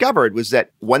trolls discovered was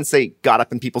that once they got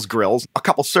up in people's grills, a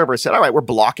couple servers said, all right, we're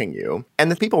blocking you.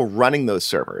 And the people running those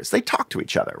servers, they talk to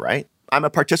each other, right? I'm a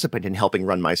participant in helping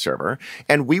run my server,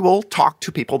 and we will talk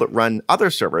to people that run other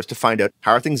servers to find out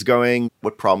how are things going,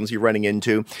 what problems you're running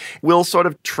into. We'll sort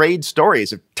of trade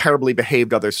stories of terribly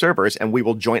behaved other servers, and we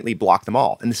will jointly block them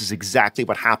all. And this is exactly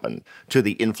what happened to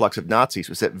the influx of Nazis,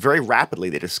 was that very rapidly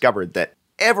they discovered that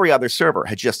every other server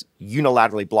had just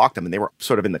unilaterally blocked them, and they were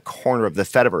sort of in the corner of the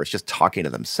Fediverse just talking to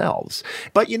themselves.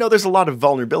 But, there's a lot of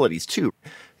vulnerabilities, too.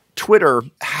 Twitter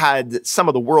had some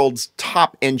of the world's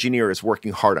top engineers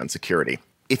working hard on security.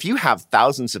 If you have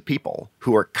thousands of people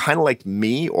who are kind of like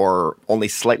me or only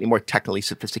slightly more technically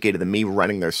sophisticated than me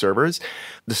running their servers,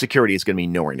 the security is going to be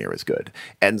nowhere near as good.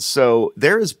 And so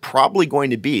there is probably going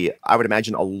to be, I would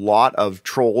imagine, a lot of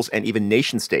trolls and even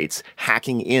nation states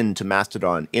hacking into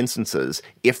Mastodon instances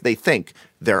if they think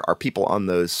there are people on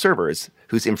those servers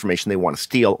whose information they want to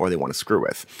steal or they want to screw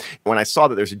with. When I saw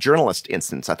that there's a journalist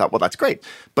instance, I thought, well, that's great.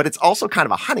 But it's also kind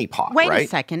of a honeypot, right? Wait a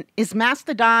second. Is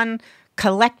Mastodon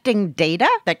collecting data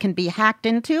that can be hacked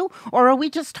into? Or are we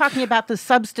just talking about the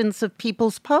substance of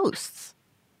people's posts?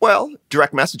 Well,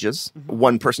 direct messages,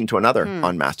 one person to another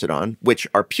on Mastodon, which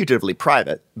are putatively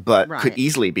private, but could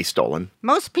easily be stolen.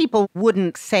 Most people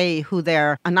wouldn't say who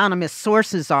their anonymous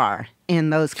sources are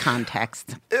in those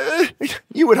contexts.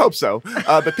 You would hope so.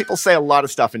 But people say a lot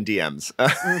of stuff in DMs.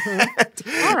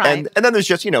 All right. And then there's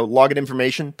just, login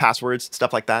information, passwords,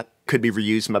 stuff like that. Could be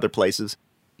reused from other places.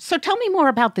 So tell me more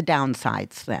about the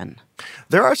downsides then.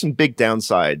 There are some big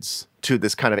downsides to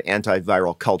this kind of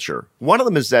antiviral culture. One of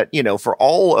them is that, for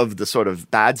all of the sort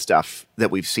of bad stuff that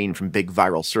we've seen from big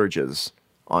viral surges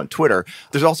on Twitter.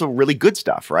 There's also really good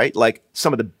stuff, right? Like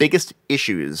some of the biggest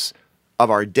issues of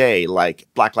our day, like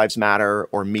Black Lives Matter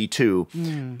or Me Too,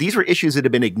 these were issues that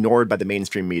have been ignored by the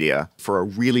mainstream media for a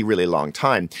really, really long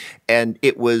time. And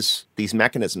it was these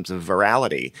mechanisms of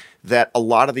virality that a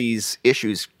lot of these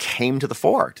issues came to the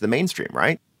fore, to the mainstream,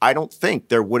 right? I don't think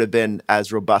there would have been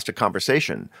as robust a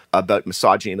conversation about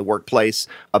misogyny in the workplace,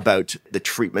 about the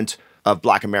treatment of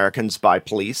Black Americans by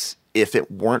police, if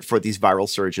it weren't for these viral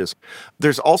surges.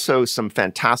 There's also some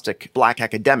fantastic Black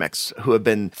academics who have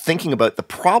been thinking about the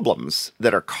problems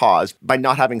that are caused by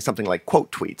not having something like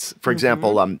quote tweets. For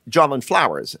example, John Lynn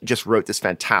Flowers just wrote this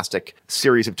fantastic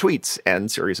series of tweets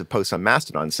and series of posts on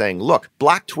Mastodon saying, look,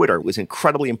 Black Twitter was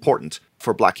incredibly important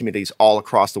for Black communities all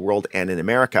across the world and in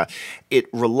America. It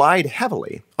relied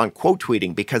heavily on quote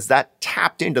tweeting because that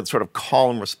tapped into the sort of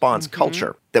call and response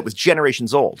culture that was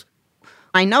generations old.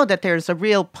 I know that there's a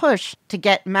real push to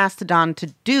get Mastodon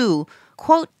to do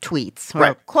quote tweets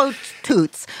or quote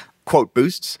toots. Quote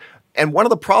boosts. And one of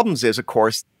the problems is, of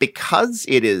course, because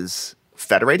it is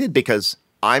federated, because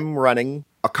I'm running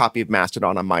a copy of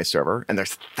Mastodon on my server and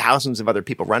there's thousands of other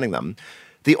people running them,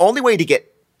 the only way to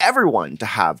get everyone to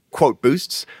have quote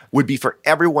boosts would be for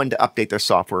everyone to update their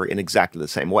software in exactly the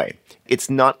same way. It's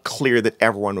not clear that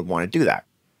everyone would want to do that.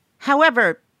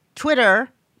 However, Twitter,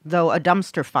 though a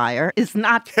dumpster fire, is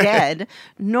not dead,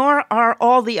 nor are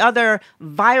all the other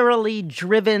virally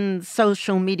driven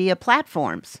social media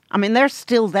platforms. I mean, they're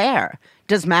still there.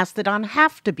 Does Mastodon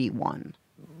have to be one?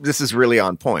 This is really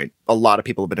on point. A lot of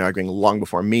people have been arguing long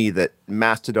before me that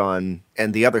Mastodon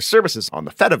and the other services on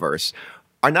the Fediverse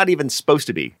are not even supposed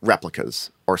to be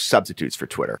replicas or substitutes for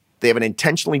Twitter. They have an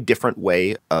intentionally different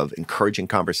way of encouraging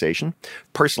conversation.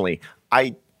 Personally,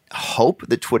 I hope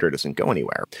that Twitter doesn't go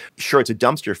anywhere. Sure, it's a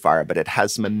dumpster fire, but it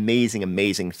has some amazing,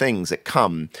 amazing things that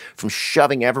come from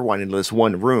shoving everyone into this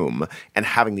one room and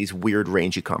having these weird,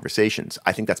 rangy conversations.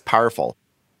 I think that's powerful.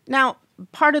 Now,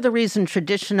 part of the reason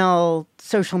traditional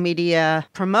social media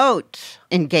promote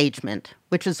engagement,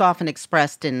 which is often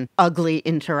expressed in ugly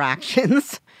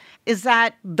interactions, is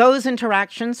that those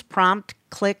interactions prompt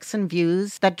clicks and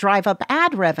views that drive up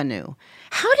ad revenue.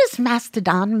 How does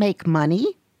Mastodon make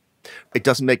money? It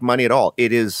doesn't make money at all.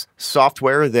 It is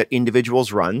software that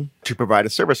individuals run to provide a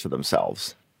service for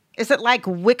themselves. Is it like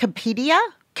Wikipedia?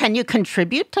 Can you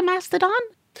contribute to Mastodon?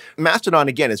 Mastodon,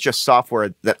 again, is just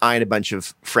software that I and a bunch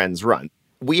of friends run.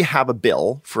 We have a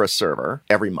bill for a server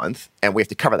every month, and we have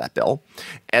to cover that bill.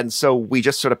 And so we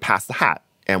just sort of pass the hat,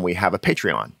 and we have a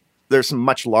Patreon. There's some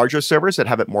much larger servers that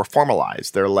have it more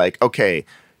formalized. They're like, okay,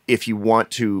 if you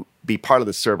want to be part of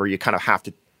the server, you kind of have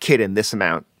to kit in this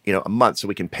amount, a month, so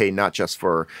we can pay not just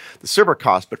for the server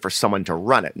cost, but for someone to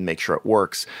run it and make sure it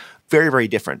works. Very, very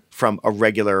different from a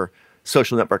regular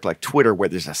social network like Twitter, where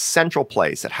there's a central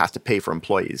place that has to pay for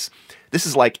employees. This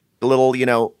is like a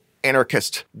little,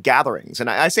 anarchist gatherings. And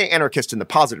I say anarchist in the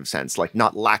positive sense, like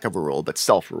not lack of a rule, but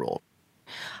self-rule.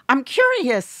 I'm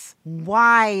curious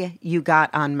why you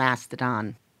got on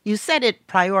Mastodon. You said it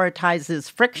prioritizes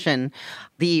friction.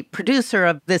 The producer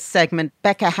of this segment,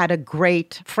 Becca, had a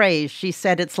great phrase. She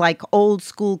said it's like old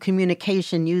school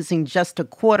communication using just a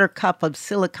quarter cup of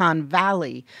Silicon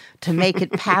Valley to make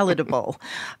it palatable.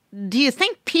 Do you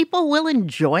think people will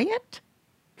enjoy it?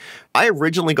 I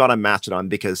originally got on Mastodon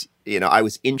because, I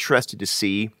was interested to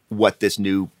see what this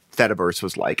new Fediverse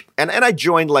was like. And I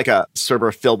joined like a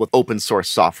server filled with open source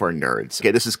software nerds.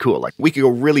 Okay, this is cool. Like we could go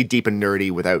really deep and nerdy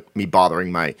without me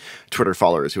bothering my Twitter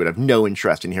followers who would have no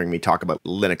interest in hearing me talk about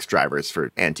Linux drivers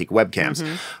for antique webcams.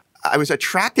 I was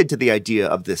attracted to the idea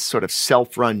of this sort of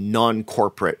self-run,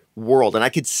 non-corporate world. And I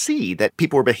could see that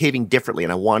people were behaving differently,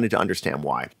 and I wanted to understand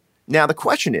why. Now, the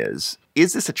question is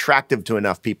this attractive to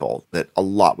enough people that a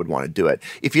lot would want to do it?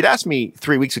 If you'd asked me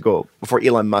 3 weeks ago, before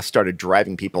Elon Musk started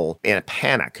driving people in a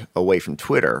panic away from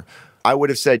Twitter, I would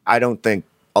have said, I don't think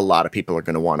a lot of people are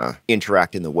going to want to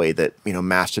interact in the way that,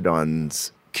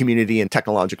 Mastodon's community and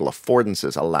technological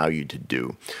affordances allow you to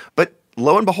do. But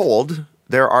lo and behold,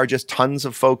 there are just tons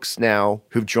of folks now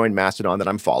who've joined Mastodon that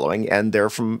I'm following, and they're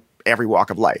from every walk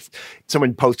of life.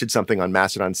 Someone posted something on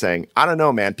Mastodon saying, I don't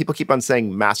know, man, people keep on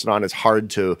saying Mastodon is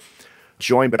hard to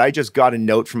join, but I just got a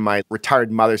note from my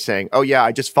retired mother saying, oh yeah,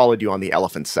 I just followed you on the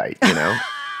elephant site,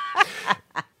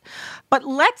 But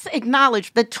let's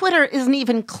acknowledge that Twitter isn't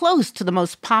even close to the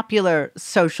most popular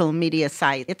social media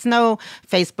site. It's no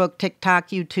Facebook, TikTok,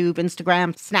 YouTube,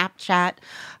 Instagram, Snapchat.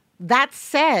 That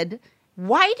said,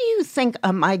 why do you think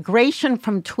a migration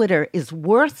from Twitter is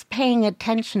worth paying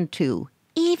attention to,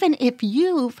 even if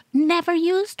you've never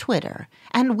used Twitter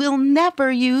and will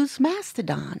never use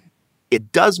Mastodon?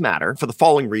 It does matter for the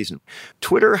following reason.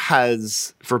 Twitter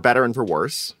has, for better and for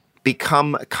worse,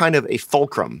 become kind of a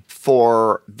fulcrum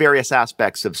for various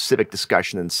aspects of civic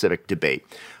discussion and civic debate.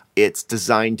 It's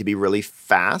designed to be really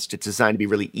fast. It's designed to be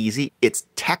really easy. It's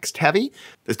text heavy.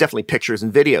 There's definitely pictures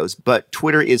and videos, but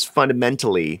Twitter is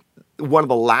fundamentally one of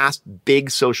the last big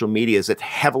social medias that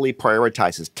heavily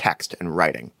prioritizes text and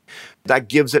writing. That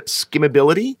gives it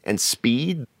skimmability and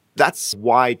speed. That's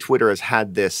why Twitter has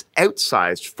had this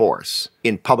outsized force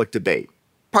in public debate.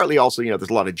 Partly also, there's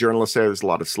a lot of journalists there, there's a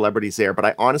lot of celebrities there, but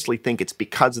I honestly think it's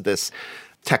because of this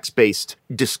text-based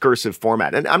discursive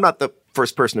format. And I'm not the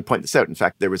first person to point this out. In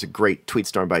fact, there was a great tweet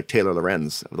storm by Taylor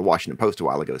Lorenz of the Washington Post a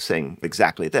while ago saying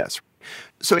exactly this.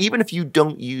 So even if you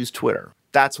don't use Twitter,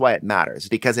 that's why it matters,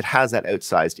 because it has that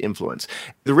outsized influence.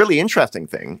 The really interesting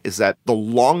thing is that the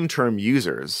long-term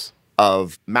users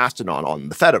of Mastodon on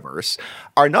the Fediverse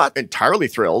are not entirely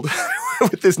thrilled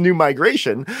with this new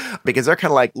migration, because they're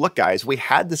kind of like, look, guys, we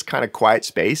had this kind of quiet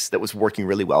space that was working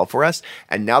really well for us,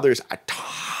 and now there's a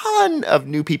ton of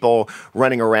new people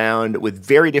running around with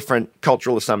very different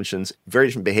cultural assumptions, very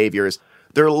different behaviors.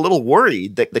 They're a little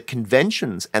worried that the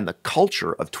conventions and the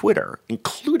culture of Twitter,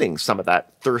 including some of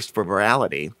that thirst for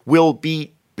virality, will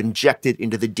be injected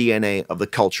into the DNA of the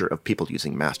culture of people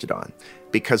using Mastodon.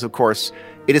 Because, of course,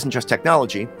 it isn't just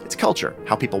technology, it's culture,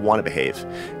 how people want to behave.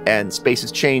 And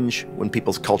spaces change when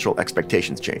people's cultural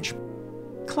expectations change.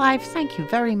 Clive, thank you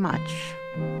very much.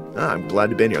 I'm glad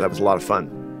to have been here. That was a lot of fun.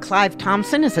 Clive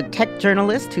Thompson is a tech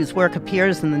journalist whose work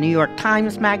appears in the New York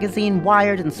Times Magazine,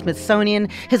 Wired, and Smithsonian.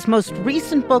 His most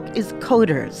recent book is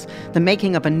Coders, The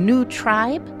Making of a New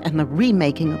Tribe and the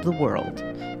Remaking of the World.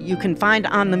 You can find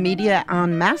On the Media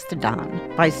on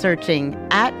Mastodon by searching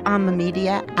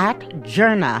 @onthemedia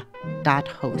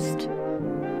 @journa.host.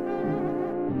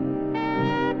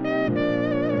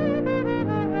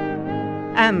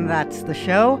 And that's the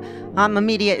show. On the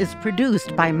Media is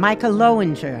produced by Micah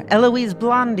Lowinger, Eloise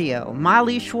Blondio,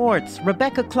 Molly Schwartz,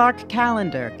 Rebecca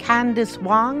Clark-Callender, Candice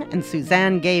Wong, and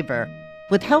Suzanne Gaber,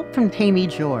 with help from Tammy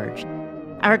George.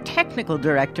 Our technical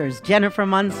director is Jennifer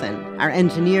Munson. Our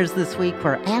engineers this week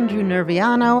were Andrew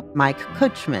Nerviano, Mike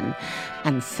Kutchman,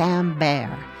 and Sam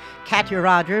Baer. Katya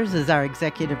Rogers is our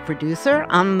executive producer.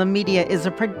 On the Media is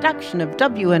a production of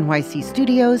WNYC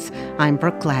Studios. I'm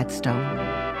Brooke Gladstone.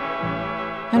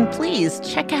 And please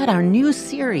check out our new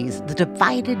series, The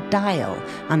Divided Dial,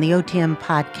 on the OTM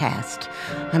podcast.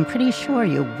 I'm pretty sure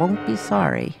you won't be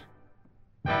sorry.